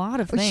her in a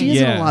lot of things. She is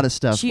in Yeah. a lot of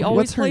stuff. She always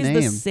What's her plays name?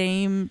 the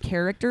same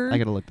character. I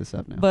gotta look this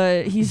up now.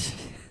 But he's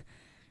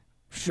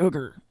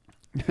sugar,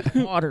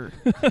 water.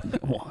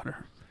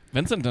 Water.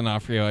 Vincent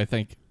D'Onofrio, I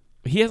think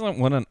he hasn't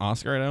won an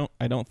Oscar.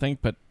 I don't think,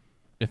 but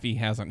if he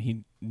hasn't,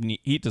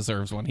 he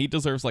deserves one. He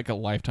deserves like a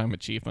lifetime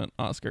achievement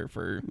Oscar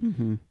for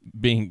Mm-hmm.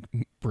 being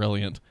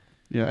brilliant.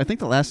 Yeah, I think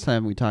the last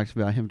time we talked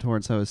about him,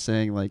 Torrance, I was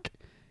saying like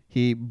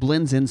he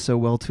blends in so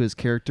well to his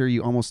character.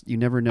 You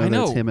never know I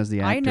that it's know. him as the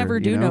actor. I never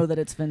you do know that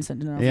it's Vincent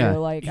D'Onofrio. Yeah.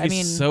 Like, He's I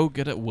mean, so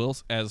good at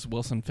as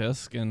Wilson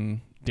Fisk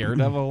and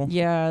Daredevil.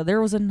 yeah, there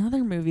was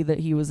another movie that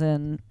he was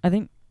in. I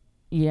think,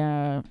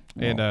 yeah.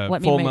 And well,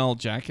 let me Full make- Metal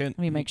Jacket. Let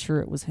me make sure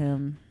it was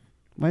him.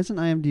 Why doesn't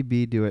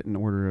IMDb do it in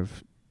order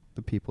of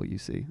the people you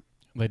see?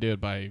 They do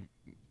it by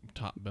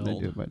top They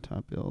build. do it by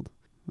top build.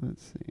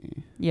 Let's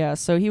see. Yeah,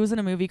 so he was in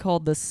a movie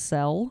called The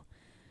Cell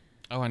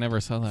Oh, I never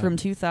saw that. from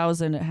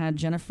 2000. It had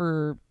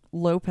Jennifer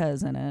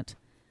Lopez in it,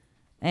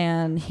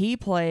 and he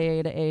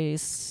played a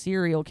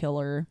serial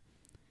killer.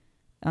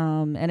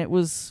 And it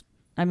was,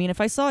 I mean,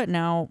 if I saw it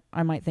now,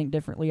 I might think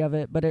differently of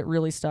it, but it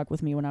really stuck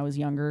with me when I was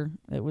younger.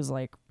 It was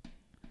like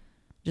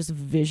just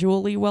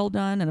visually well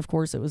done, and of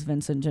course, it was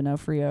Vincent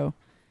D'Onofrio.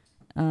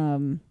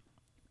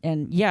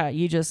 And yeah,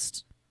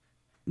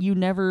 you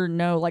never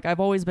know. Like, I've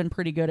always been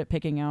pretty good at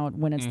picking out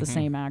when it's the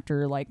same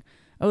actor. Like,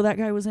 oh, that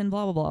guy was in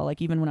blah blah blah.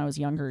 Like, even when I was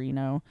younger,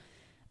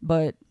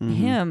 But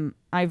him,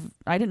 I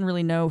didn't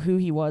really know who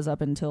he was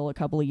up until a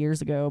couple of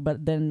years ago.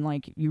 But then,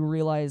 like, you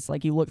realize,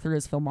 like, you look through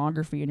his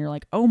filmography and you're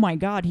like, oh my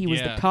god, he was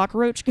the Yeah.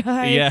 cockroach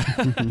guy. Yeah.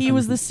 He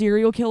was the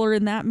serial killer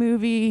in that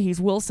movie. He's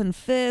Wilson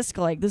Fisk.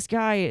 Like, this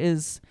guy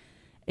is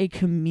a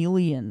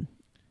chameleon.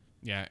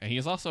 Yeah, and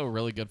he's also a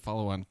really good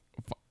follow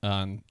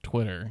on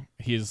Twitter.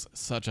 He's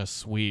such a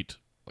sweet,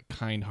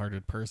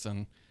 kind-hearted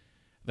person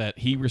that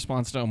he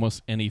responds to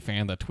almost any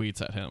fan that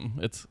tweets at him.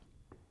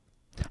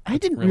 I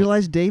didn't really-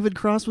 realize David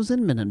Cross was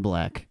in Men in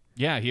Black.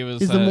 Yeah, he was.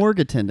 He's the morgue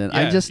attendant.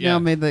 I yeah, just now yeah.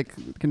 made that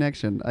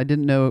connection. I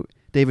didn't know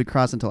David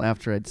Cross until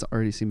after I'd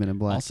already seen Men in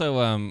Black.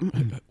 Also,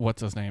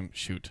 what's his name?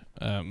 Shoot,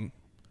 the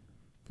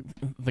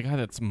guy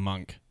that's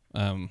Monk.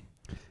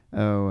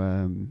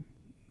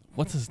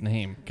 What's his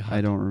name? God.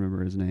 I don't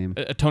remember his name.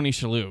 Tony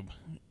Shalhoub.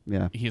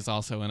 Yeah. He's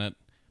also in it.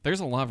 There's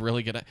a lot of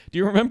really good. Do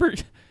you remember?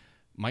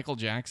 Michael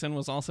Jackson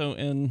was also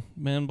in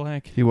Men in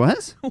Black. He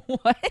was?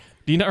 What?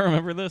 Do you not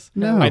remember this?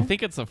 No. I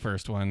think it's the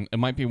first one. It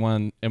might be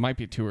one. It might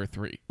be 2 or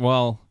 3.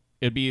 Well,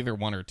 it'd be either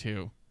 1 or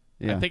 2.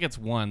 Yeah. I think it's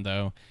 1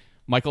 though.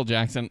 Michael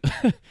Jackson,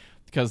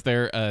 because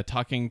they're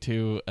talking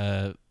to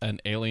an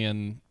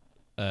alien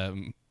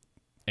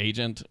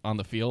agent on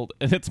the field,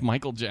 and it's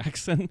Michael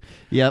Jackson.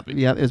 Yep.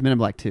 It was Men in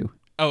Black 2.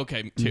 Oh,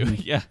 okay, 2.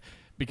 Yeah,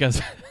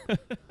 because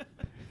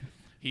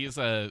he's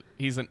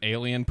an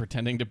alien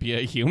pretending to be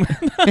a human.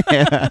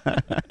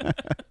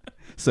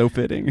 So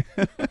fitting.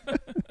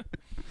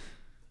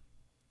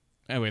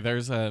 Anyway,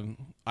 there's I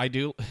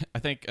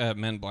think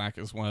Men in Black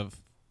is one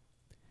of,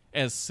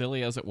 as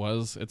silly as it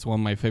was, it's one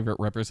of my favorite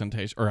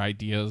representation or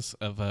ideas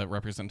of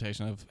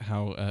representation of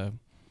how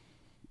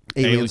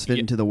Aliens fit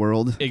into the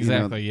world.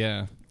 exactly, You know,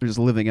 yeah. they're just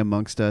living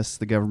amongst us.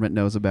 The government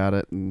knows about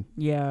it, and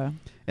Yeah.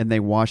 they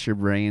wash your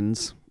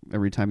brains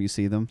every time you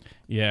see them.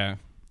 Yeah,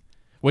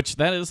 which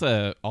that is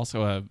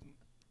also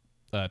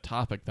a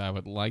topic that I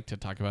would like to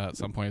talk about at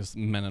some point is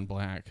Men in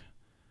Black.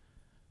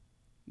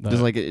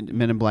 Just like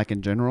Men in Black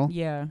in general?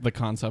 Yeah. The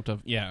concept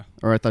of, yeah.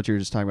 Or I thought you were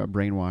just talking about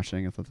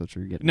brainwashing. I thought that's what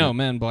you were getting No, at.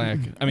 Men in Black.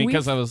 I mean,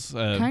 because I We've was...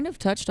 kind of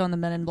touched on the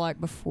Men in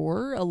Black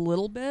before a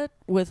little bit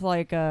with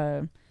like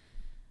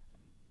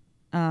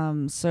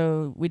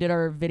so we did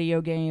our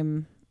video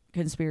game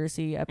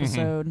conspiracy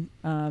episode,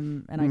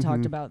 and I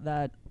talked about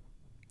that.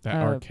 That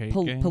arcade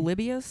game?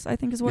 Polybius, I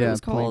think is what it was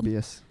called.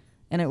 Polybius.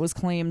 And it was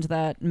claimed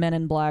that Men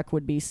in Black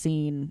would be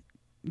seen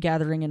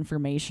gathering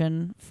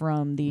information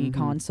from the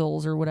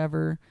consuls or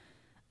whatever.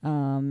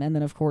 And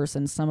then, of course,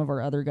 in some of our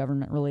other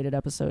government-related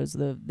episodes,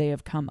 they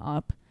have come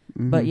up.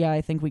 But yeah, I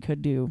think we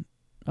could do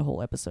a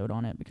whole episode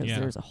on it because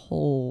there's a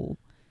whole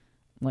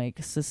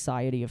like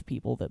society of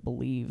people that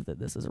believe that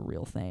this is a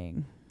real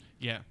thing.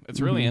 Yeah, it's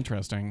really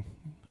interesting.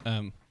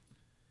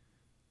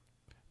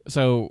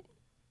 So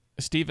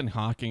Stephen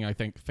Hawking, I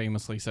think,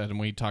 famously said, and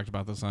we talked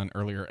about this on an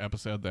earlier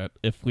episode, that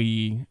if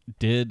we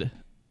did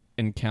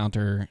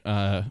encounter,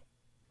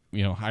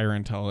 higher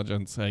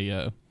intelligence,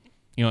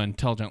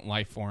 intelligent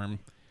life form,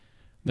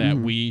 that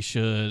we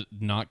should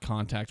not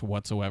contact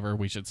whatsoever.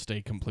 We should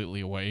stay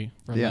completely away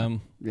from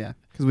them. Yeah,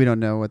 because we don't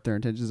know what their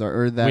intentions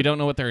are. Or that we don't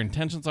know what their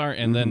intentions are.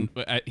 And then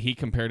he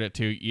compared it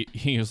to,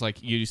 he was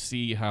like, you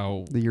see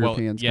how the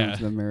Europeans come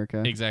to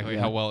America. Exactly,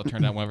 how well it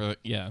turned out. Whether,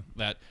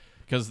 that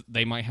because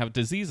they might have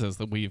diseases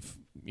that we've,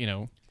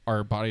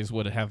 our bodies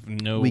would have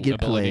no ability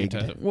plagued.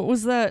 to. What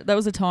was that? That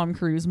was a Tom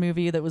Cruise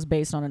movie that was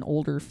based on an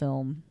older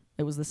film.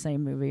 It was the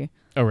same movie.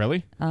 Oh,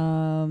 really?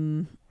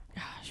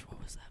 Gosh,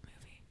 what was that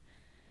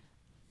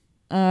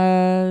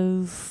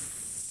movie?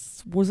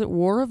 Was it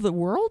War of the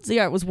Worlds?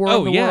 Yeah, it was War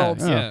of the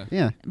Worlds.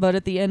 Yeah. But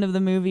at the end of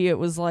the movie, it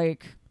was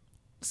like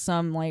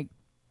some like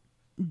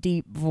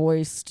deep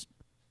voiced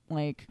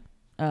like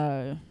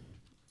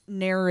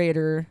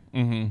narrator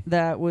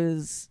that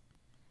was.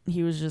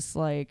 He was just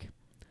like,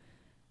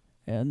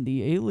 and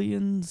the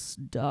aliens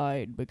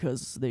died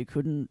because they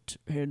couldn't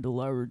handle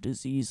our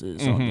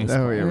diseases on this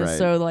Oh, you're planet. right.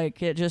 So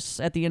like it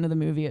just at the end of the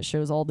movie it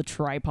shows all the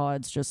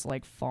tripods just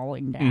like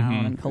falling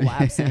down and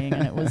collapsing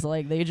and it was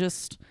like they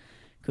just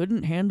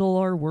couldn't handle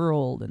our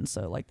world, and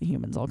so like the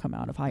humans all come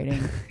out of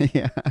hiding.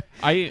 Yeah,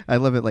 I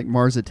love it. Like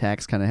Mars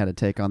Attacks kind of had a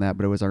take on that,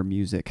 but it was our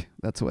music.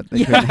 That's what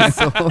they couldn't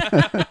handle.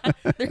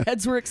 Their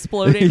heads were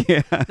exploding.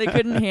 Yeah. They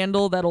couldn't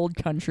handle that old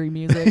country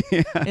music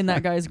in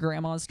that guy's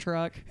grandma's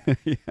truck.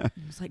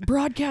 It's like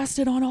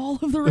broadcasted on all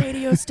of the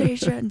radio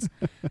stations.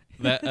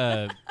 That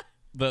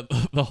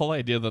the whole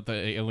idea that the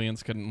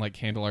aliens couldn't like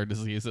handle our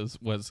diseases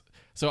was,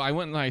 so I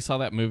went and I saw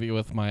that movie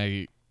with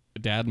my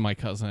dad, my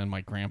cousin, and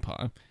my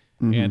grandpa.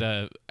 And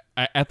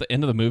at the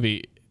end of the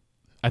movie,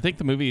 I think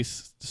the movie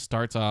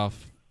starts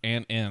off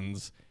and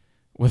ends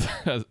with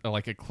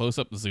like a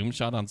close-up zoom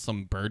shot on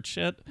some bird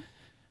shit.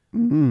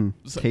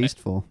 So,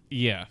 tasteful.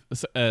 Yeah.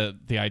 So,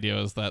 the idea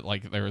is that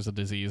like there was a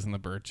disease in the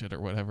bird shit or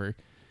whatever.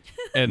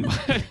 And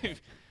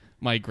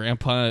my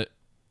grandpa,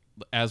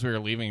 as we were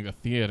leaving the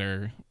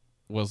theater,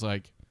 was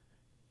like,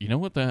 you know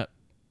what that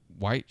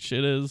white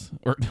shit is?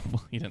 Or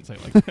well, he didn't say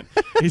it like that.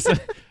 He said,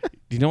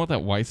 do you know what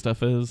that white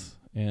stuff is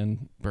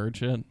in bird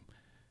shit?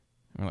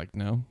 I'm like,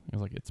 no. I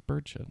was like, it's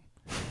bird shit.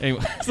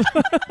 Anyway,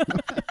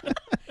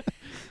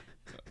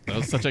 that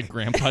was such a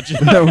grandpa joke.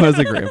 That was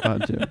a grandpa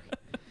joke.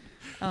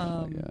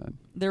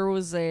 There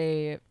was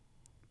a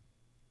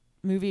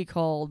movie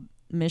called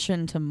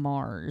Mission to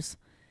Mars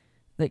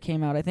that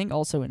came out, I think,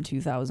 also in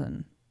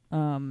 2000.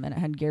 And it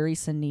had Gary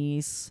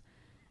Sinise.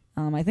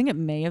 I think it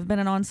may have been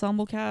an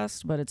ensemble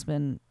cast, but it's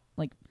been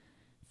like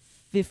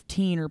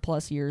 15 or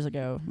plus years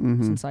ago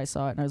since I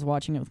saw it. And I was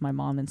watching it with my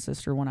mom and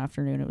sister one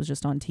afternoon. It was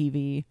just on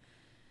TV.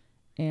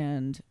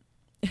 And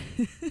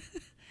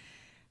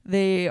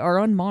they are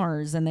on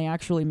Mars and they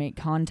actually make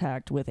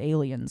contact with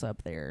aliens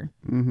up there.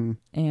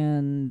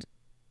 And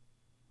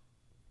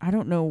I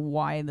don't know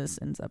why this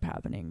ends up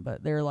happening,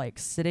 but they're like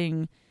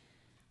sitting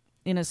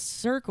in a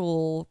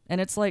circle and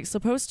it's like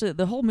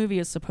the whole movie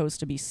is supposed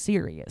to be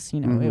serious.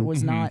 It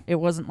was not, it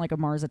wasn't like a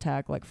Mars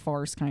Attack, like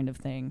farce kind of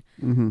thing.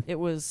 It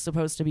was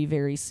supposed to be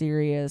very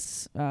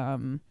serious.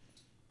 And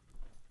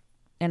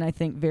I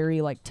think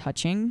very like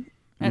touching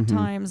at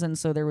times. And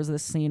so there was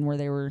this scene where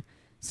they were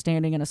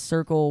standing in a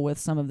circle with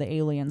some of the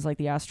aliens, like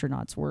the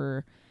astronauts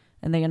were,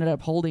 and they ended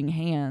up holding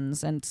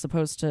hands and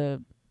supposed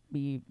to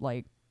be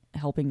like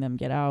helping them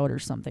get out or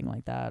something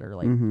like that, or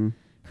like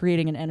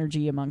creating an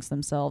energy amongst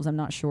themselves. I'm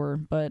not sure,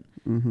 but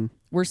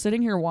we're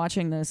sitting here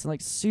watching this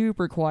like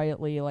super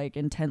quietly, like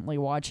intently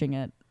watching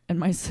it. And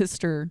my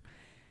sister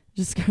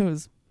just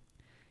goes,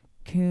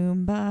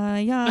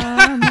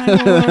 "Kumbaya, my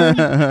lord,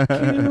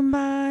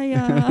 kumbaya."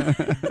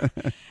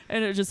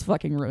 And it just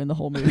fucking ruined the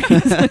whole movie.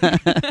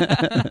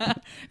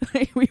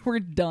 Like, we were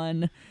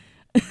done.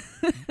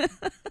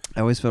 I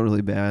always felt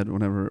really bad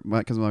whenever,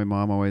 because my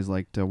mom always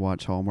liked to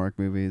watch Hallmark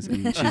movies,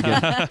 and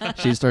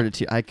she started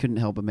to. I couldn't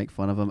help but make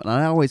fun of them, and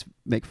I always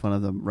make fun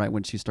of them right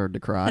when she started to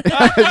cry.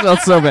 I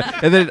felt so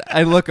bad, and then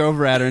I look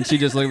over at her, and she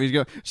just looked at me and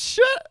go,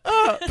 "Shut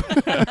up."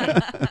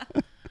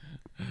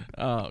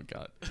 Oh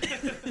God.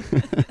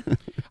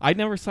 I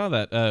never saw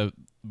that.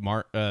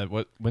 What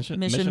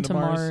Mission to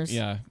Mars?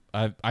 Yeah,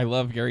 I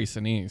love Gary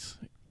Sinise.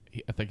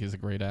 I think he's a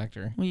great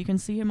actor. Well, you can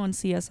see him on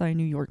CSI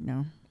New York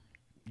now.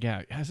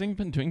 Yeah, hasn't he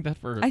been doing that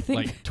for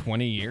like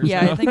 20 years?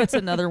 Yeah, now? I think it's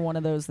another one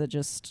of those that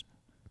just,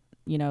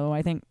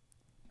 I think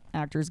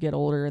actors get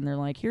older and they're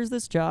like, here's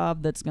this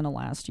job that's going to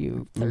last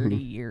you 30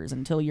 years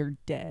until you're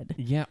dead.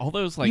 Yeah, all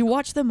those like you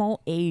watch them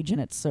all age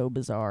and it's so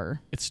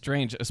bizarre. It's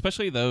strange,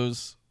 especially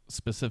those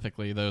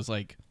specifically those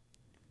like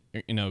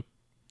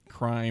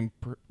crime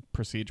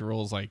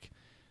procedurals like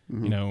Law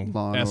and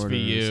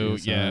SVU,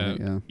 Order,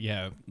 CSI,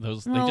 yeah.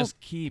 Those Well, they just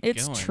keep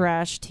it's going.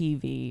 trash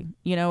TV.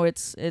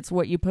 It's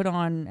what you put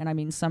on, and I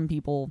mean, some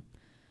people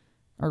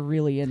are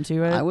really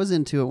into it. I was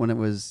into it when it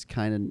was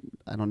kind of,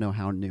 I don't know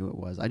how new it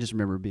was. I just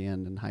remember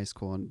being in high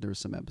school and there were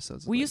some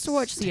episodes. We used to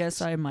watch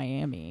CSI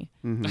Miami.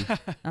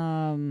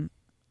 And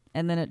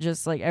then it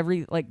just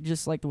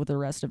just like with the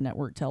rest of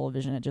network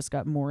television, it just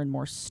got more and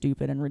more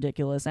stupid and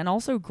ridiculous and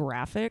also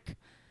graphic.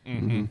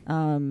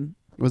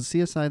 Was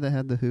CSI that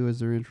had the Who as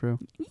their intro?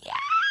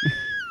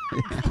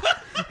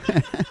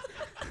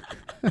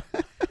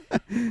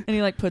 And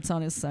he like puts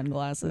on his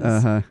sunglasses.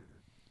 Uh-huh.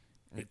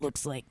 It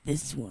looks like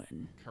this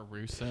one.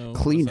 Caruso.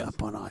 Clean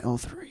up on aisle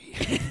 3.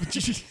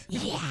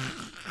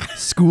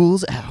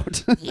 School's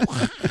out.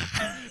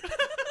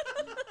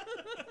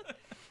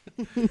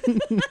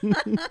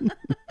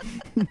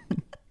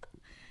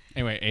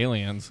 Anyway,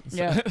 aliens.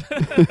 Yeah.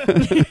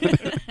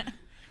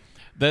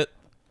 That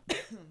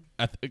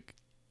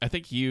I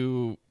think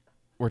you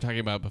were talking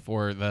about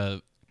before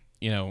there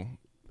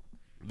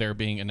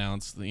being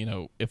announced,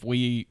 if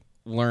we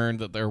learned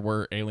that there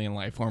were alien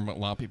life form, a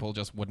lot of people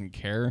just wouldn't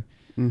care.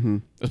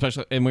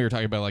 Especially, and we were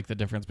talking about like the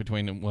difference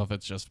between, well, if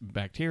it's just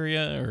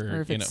bacteria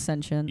or if it's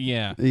sentient.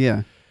 Yeah.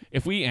 Yeah.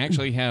 If we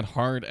actually had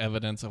hard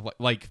evidence of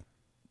like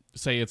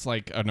say it's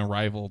like an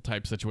arrival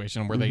type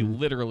situation where they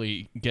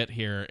literally get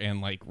here and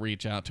like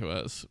reach out to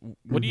us,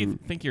 what do you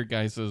think your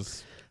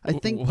guys'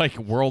 like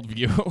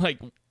worldview like?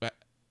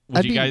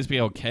 Would you guys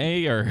be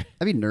okay or?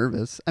 I'd be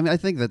nervous. I mean,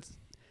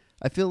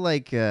 I feel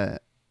like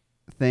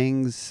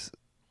things,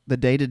 the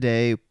day to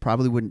day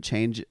probably wouldn't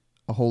change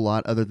a whole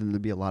lot other than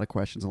there'd be a lot of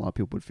questions. A lot of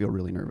people would feel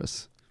really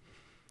nervous.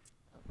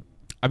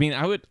 I mean,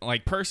 I would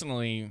like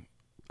personally,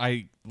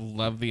 I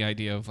love the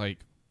idea of like,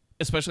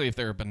 especially if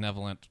they're a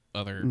benevolent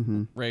other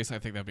race, I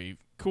think that'd be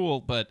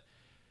cool. But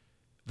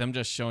them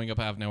just showing up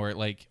out of nowhere,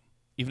 like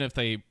even if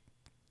they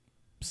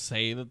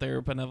say that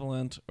they're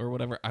benevolent or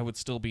whatever, I would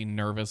still be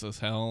nervous as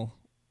hell.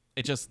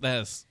 It just,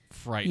 that's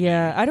frightening.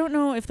 Yeah, I don't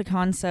know if the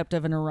concept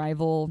of an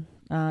arrival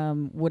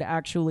would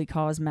actually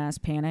cause mass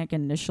panic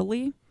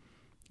initially.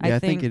 Yeah, I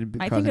think it'd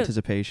cause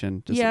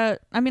anticipation. Yeah,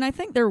 I mean, I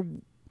think there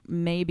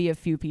may be a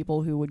few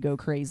people who would go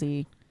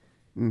crazy.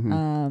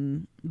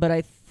 But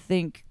I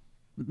think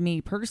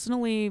me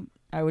personally,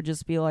 I would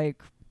just be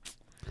like,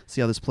 see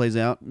how this plays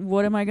out.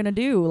 What am I going to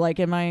do? Like,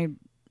 I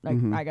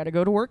got to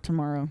go to work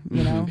tomorrow,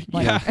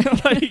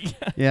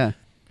 Like, Yeah.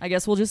 I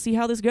guess we'll just see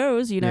how this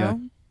goes, Yeah.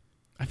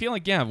 I feel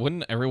like,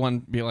 wouldn't everyone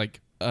be like,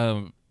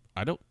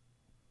 I don't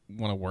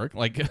want to work?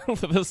 Like,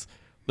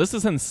 this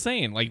is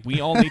insane. Like,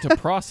 we all need to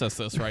process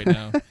this right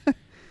now.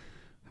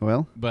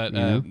 Well, but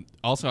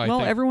also, I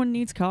think everyone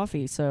needs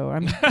coffee, so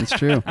it's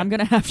true. I'm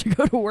gonna have to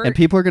go to work. And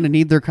people are gonna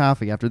need their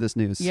coffee after this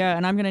news. Yeah,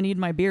 and I'm gonna need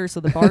my beer, so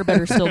the bar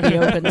better still be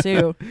open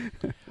too.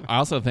 I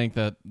also think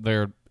that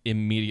there'd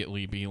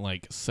immediately be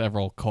like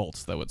several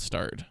cults that would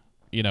start.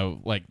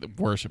 Like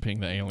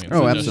worshiping the aliens.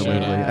 Oh, absolutely.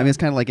 Yeah. I mean, it's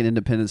kind of like an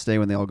Independence Day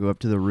when they all go up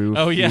to the roof.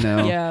 Oh,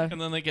 yeah. Yeah.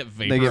 And then they get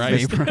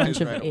vaporized. Bunch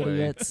of right away.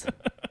 idiots.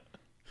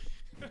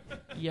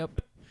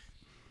 Yep.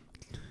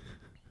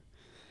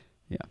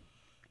 Yeah.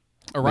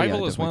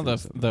 Arrival is one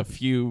of the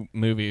few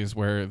movies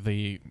where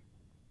the,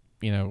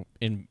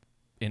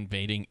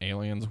 invading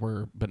aliens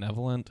were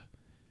benevolent.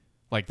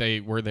 Like they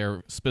were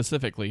there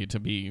specifically to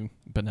be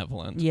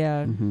benevolent.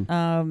 Yeah.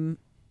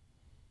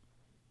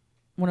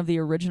 One of the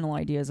original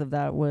ideas of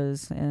that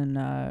was in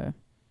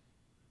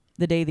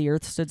The Day the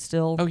Earth Stood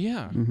Still. Oh,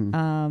 yeah.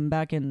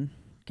 Back in,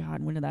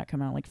 God, when did that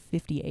come out? Like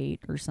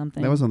 58 or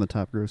something. That was on the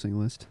top grossing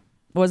list.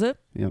 Was it?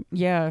 Yep.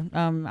 Yeah.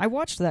 I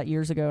watched that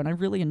years ago, and I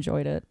really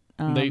enjoyed it.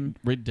 They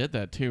redid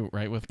that, too,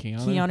 right, with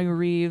Keanu? Keanu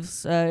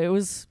Reeves. It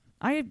was...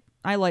 I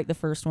like the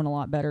first one a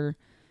lot better,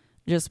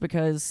 just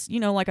because,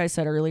 like I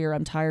said earlier,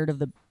 I'm tired of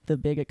the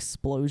big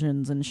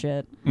explosions and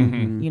shit.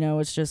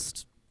 It's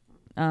just...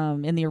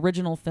 in the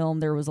original film,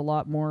 there was a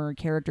lot more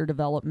character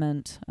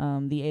development.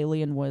 The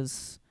alien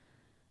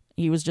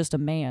he was just a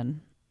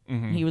man.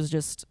 He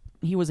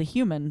was a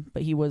human,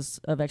 but he was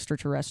of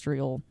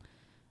extraterrestrial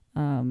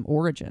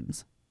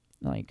origins.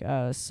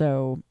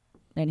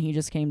 And he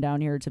just came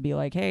down here to be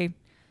like, hey,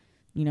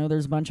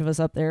 there's a bunch of us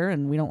up there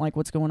and we don't like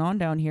what's going on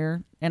down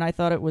here. And I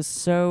thought it was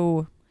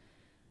so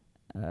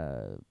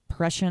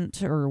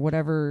prescient, or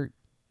whatever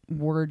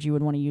word you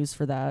would want to use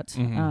for that,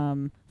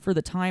 for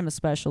the time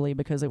especially,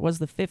 because it was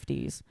the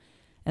 50s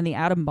and the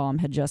atom bomb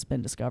had just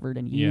been discovered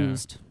and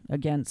used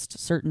against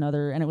certain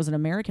other, and it was an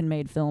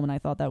American-made film, and I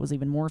thought that was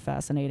even more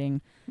fascinating,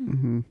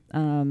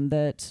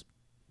 that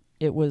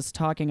it was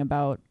talking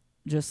about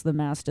just the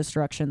mass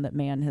destruction that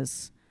man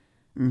has,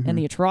 and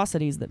the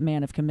atrocities that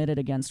man have committed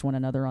against one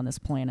another on this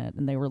planet.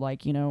 And they were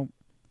like,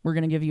 we're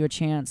going to give you a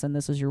chance, and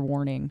this is your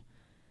warning.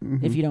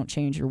 If you don't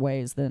change your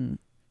ways, then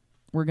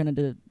we're going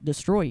to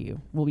destroy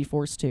you. We'll be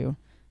forced to.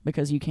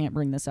 because you can't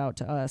bring this out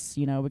to us,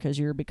 because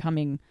you're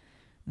becoming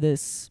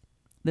this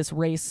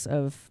race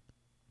of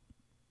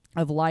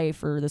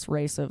life, or this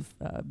race of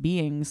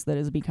beings that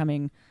is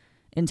becoming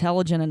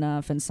intelligent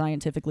enough and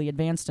scientifically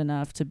advanced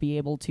enough to be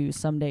able to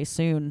someday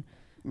soon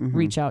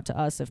reach out to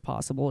us if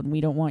possible, and we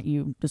don't want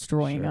you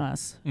destroying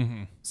us.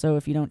 So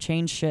if you don't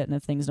change shit and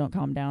if things don't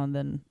calm down,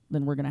 then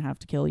we're gonna have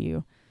to kill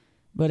you.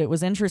 But it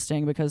was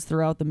interesting because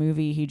throughout the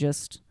movie he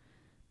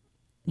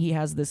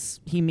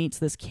meets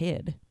this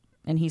kid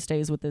and he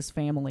stays with this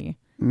family,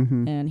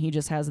 and he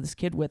just has this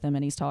kid with him,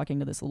 and he's talking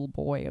to this little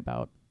boy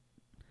about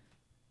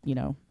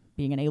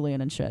being an alien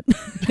and shit.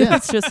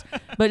 It's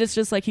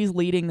just like he's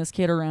leading this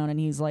kid around, and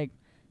he's like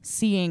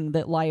seeing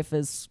that life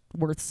is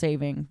worth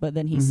saving, but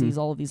then he sees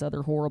all of these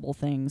other horrible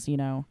things,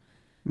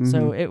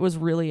 So it was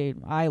really,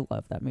 I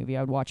love that movie.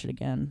 I would watch it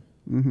again.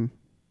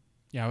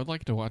 Yeah, I would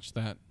like to watch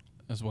that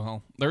as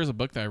well. There was a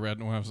book that I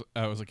read when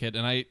I was a kid,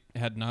 and I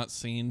had not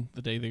seen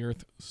The Day the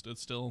Earth Stood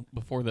Still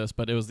before this,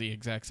 but it was the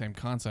exact same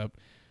concept.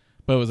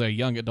 But it was a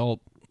young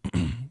adult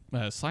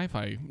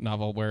sci-fi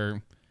novel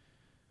where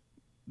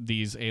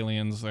these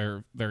aliens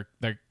they're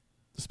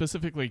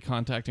specifically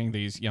contacting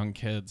these young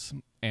kids,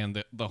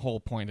 and the whole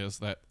point is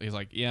that he's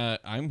like, yeah,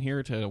 I'm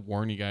here to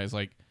warn you guys,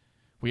 like,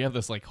 we have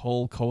this like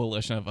whole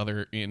coalition of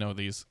other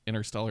these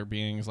interstellar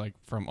beings like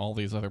from all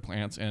these other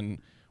planets, and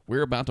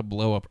we're about to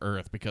blow up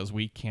Earth because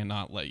we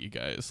cannot let you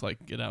guys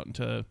like get out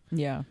into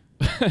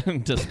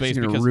into space,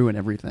 because ruin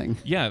everything.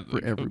 Yeah,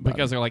 for everybody.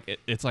 Because they're like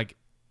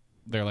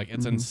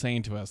it's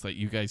insane to us that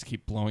you guys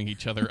keep blowing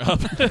each other up.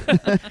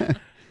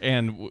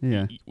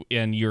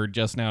 And you're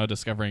just now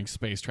discovering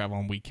space travel,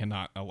 and we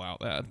cannot allow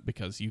that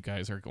because you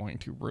guys are going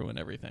to ruin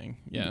everything.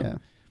 Yeah.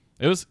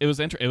 It was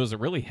a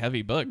really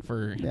heavy book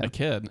for a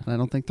kid. I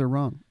don't think they're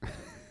wrong.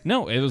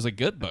 No, it was a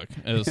good book.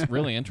 It was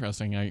really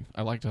interesting.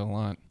 I liked it a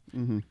lot.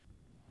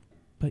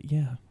 But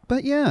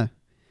yeah.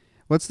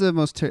 What's the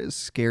most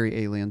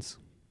scary aliens,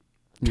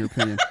 in your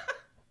opinion?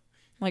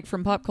 Like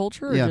from pop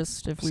culture, or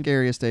just if we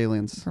scariest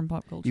aliens from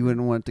pop culture? You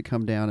wouldn't want to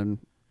come down and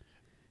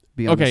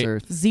be on this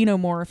Earth.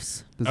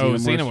 Xenomorphs.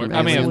 Xenomorphs.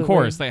 I mean, of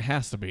course, that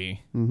has to be.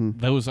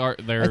 Those are.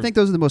 I think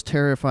those are the most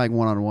terrifying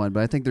one-on-one,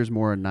 but I think there's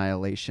more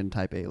annihilation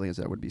type aliens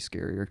that would be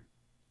scarier.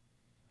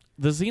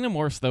 The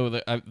Xenomorphs, though,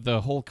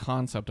 the whole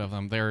concept of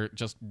them, they're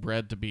just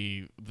bred to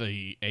be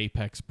the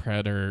apex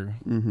predator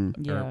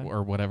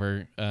or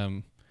whatever.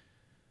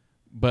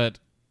 But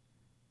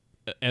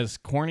as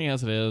corny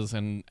as it is,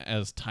 and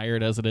as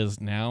tired as it is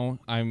now,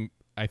 I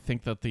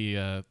think that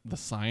the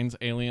Signs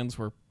aliens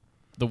were.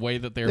 The way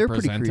that they're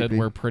presented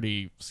were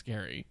pretty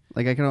scary.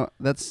 Like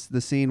that's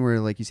the scene where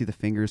like you see the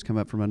fingers come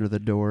up from under the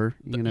door.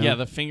 Yeah,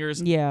 the fingers.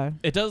 Yeah,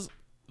 it does.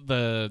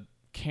 The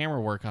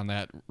camera work on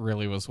that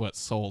really was what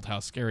sold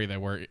how scary they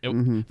were.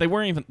 They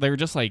weren't even. They were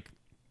just like,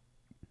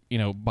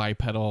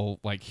 bipedal,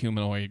 like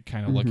humanoid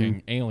kind of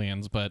looking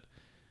aliens. But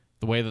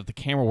the way that the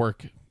camera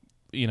work,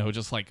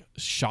 just like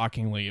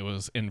shockingly, it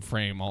was in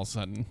frame all of a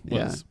sudden.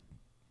 It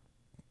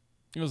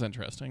was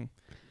interesting.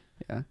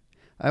 Yeah.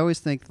 I always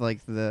think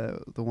like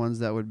the ones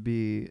that would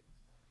be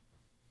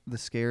the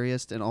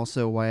scariest, and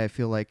also why I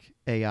feel like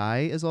AI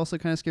is also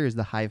kind of scary, is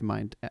the hive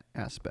mind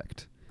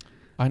aspect.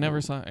 I never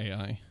saw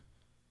AI.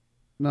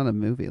 Not a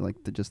movie, like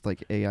just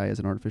like AI as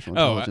an artificial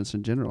intelligence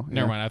in general.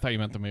 Never mind. I thought you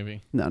meant the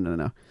movie.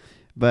 No.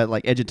 But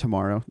like Edge of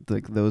Tomorrow,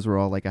 like those were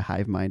all like a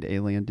hive mind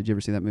alien. Did you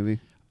ever see that movie?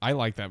 I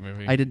like that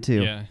movie. I did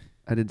too. Yeah,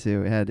 I did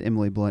too. It had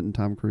Emily Blunt and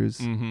Tom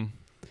Cruise.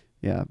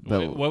 Yeah,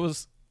 but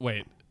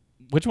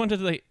which one did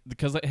they?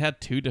 Because it had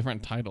two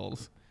different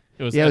titles.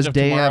 It was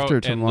Day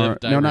After Tomorrow.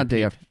 No, not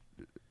Day After.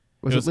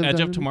 It was Edge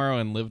of Tomorrow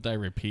and Live Die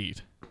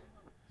Repeat.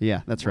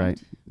 Yeah, that's right.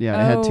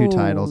 Yeah, it had two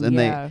titles, and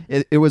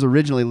it was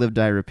originally Live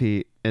Die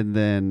Repeat, and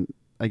then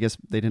I guess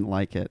they didn't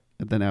like it,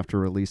 and then after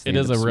release, it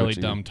is a really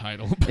dumb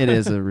title. It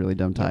is a really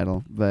dumb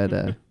title,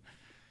 but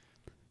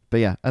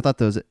yeah, I thought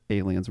those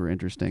aliens were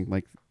interesting,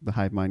 like the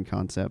hive mind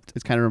concept.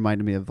 It's kind of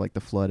reminded me of like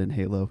the Flood in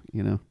Halo,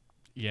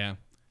 Yeah,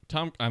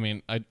 Tom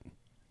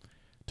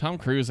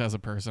Cruise as a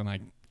person I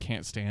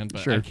can't stand,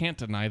 but I can't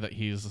deny that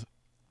he's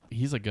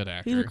a good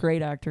actor. He's a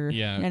great actor.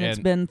 Yeah, and it's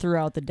been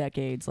throughout the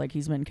decades. Like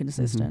he's been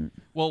consistent.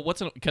 Well,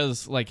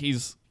 because like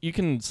you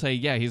can say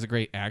he's a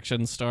great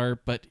action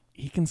star, but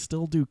he can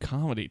still do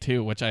comedy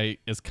too, which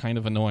is kind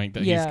of annoying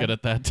that he's good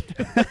at that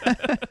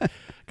too.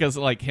 Because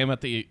like him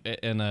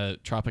in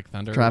Tropic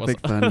Thunder.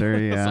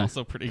 Thunder, was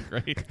also pretty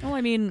great. Well,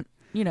 I mean,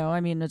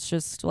 it's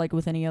just like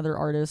with any other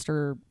artist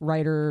or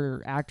writer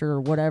or actor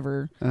or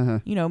whatever.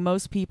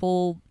 Most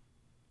people,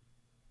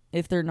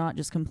 if they're not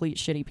just complete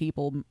shitty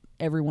people,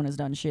 everyone has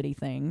done shitty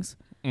things.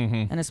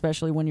 And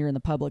especially when you're in the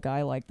public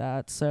eye like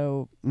that.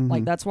 So,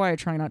 like, that's why I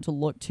try not to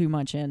look too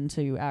much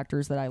into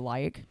actors that I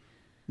like.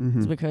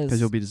 Because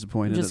you'll be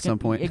disappointed at some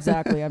point.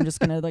 Exactly. I'm just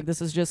going to,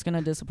 this is just going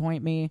to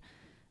disappoint me.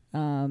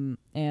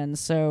 And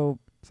so,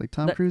 It's like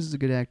Tom Cruise is a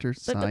good actor.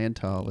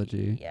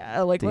 Scientology.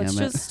 Yeah, like let's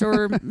Damn it. just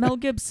or Mel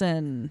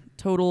Gibson,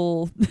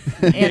 total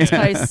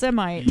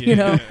anti-Semite, you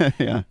know.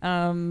 Yeah.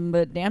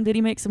 But damn, did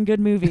he make some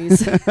good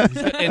movies?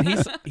 And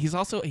he's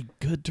also a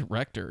good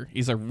director.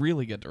 He's a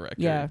really good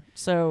director. Yeah.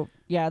 So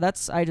yeah,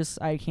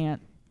 I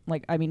can't.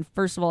 Like, I mean,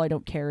 first of all, I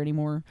don't care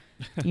anymore.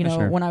 You know,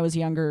 Sure. when I was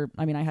younger,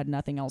 I mean, I had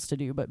nothing else to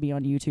do but be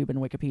on YouTube and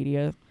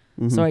Wikipedia.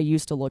 Mm-hmm. So I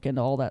used to look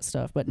into all that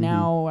stuff. But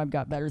now I've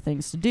got better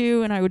things to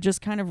do, and I would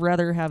just kind of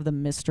rather have the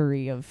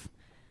mystery of,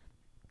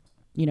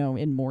 you know,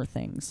 in more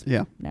things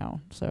Yeah. now.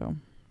 So.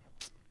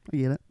 I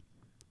get it.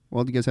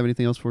 Well, do you guys have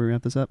anything else before we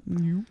wrap this up?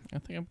 I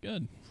think I'm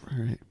good.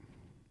 All right.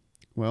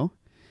 Well,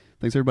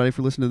 thanks everybody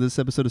for listening to this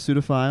episode of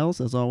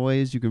Pseudophiles. As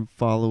always, you can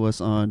follow us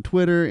on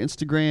Twitter,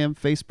 Instagram,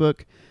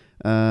 Facebook.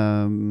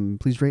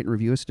 Please rate and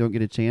review us. Don't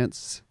get a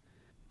chance.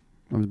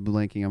 I'm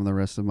blanking on the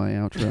rest of my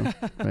outro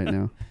right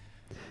now.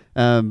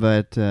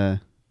 But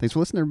thanks for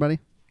listening, everybody.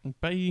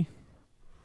 Bye.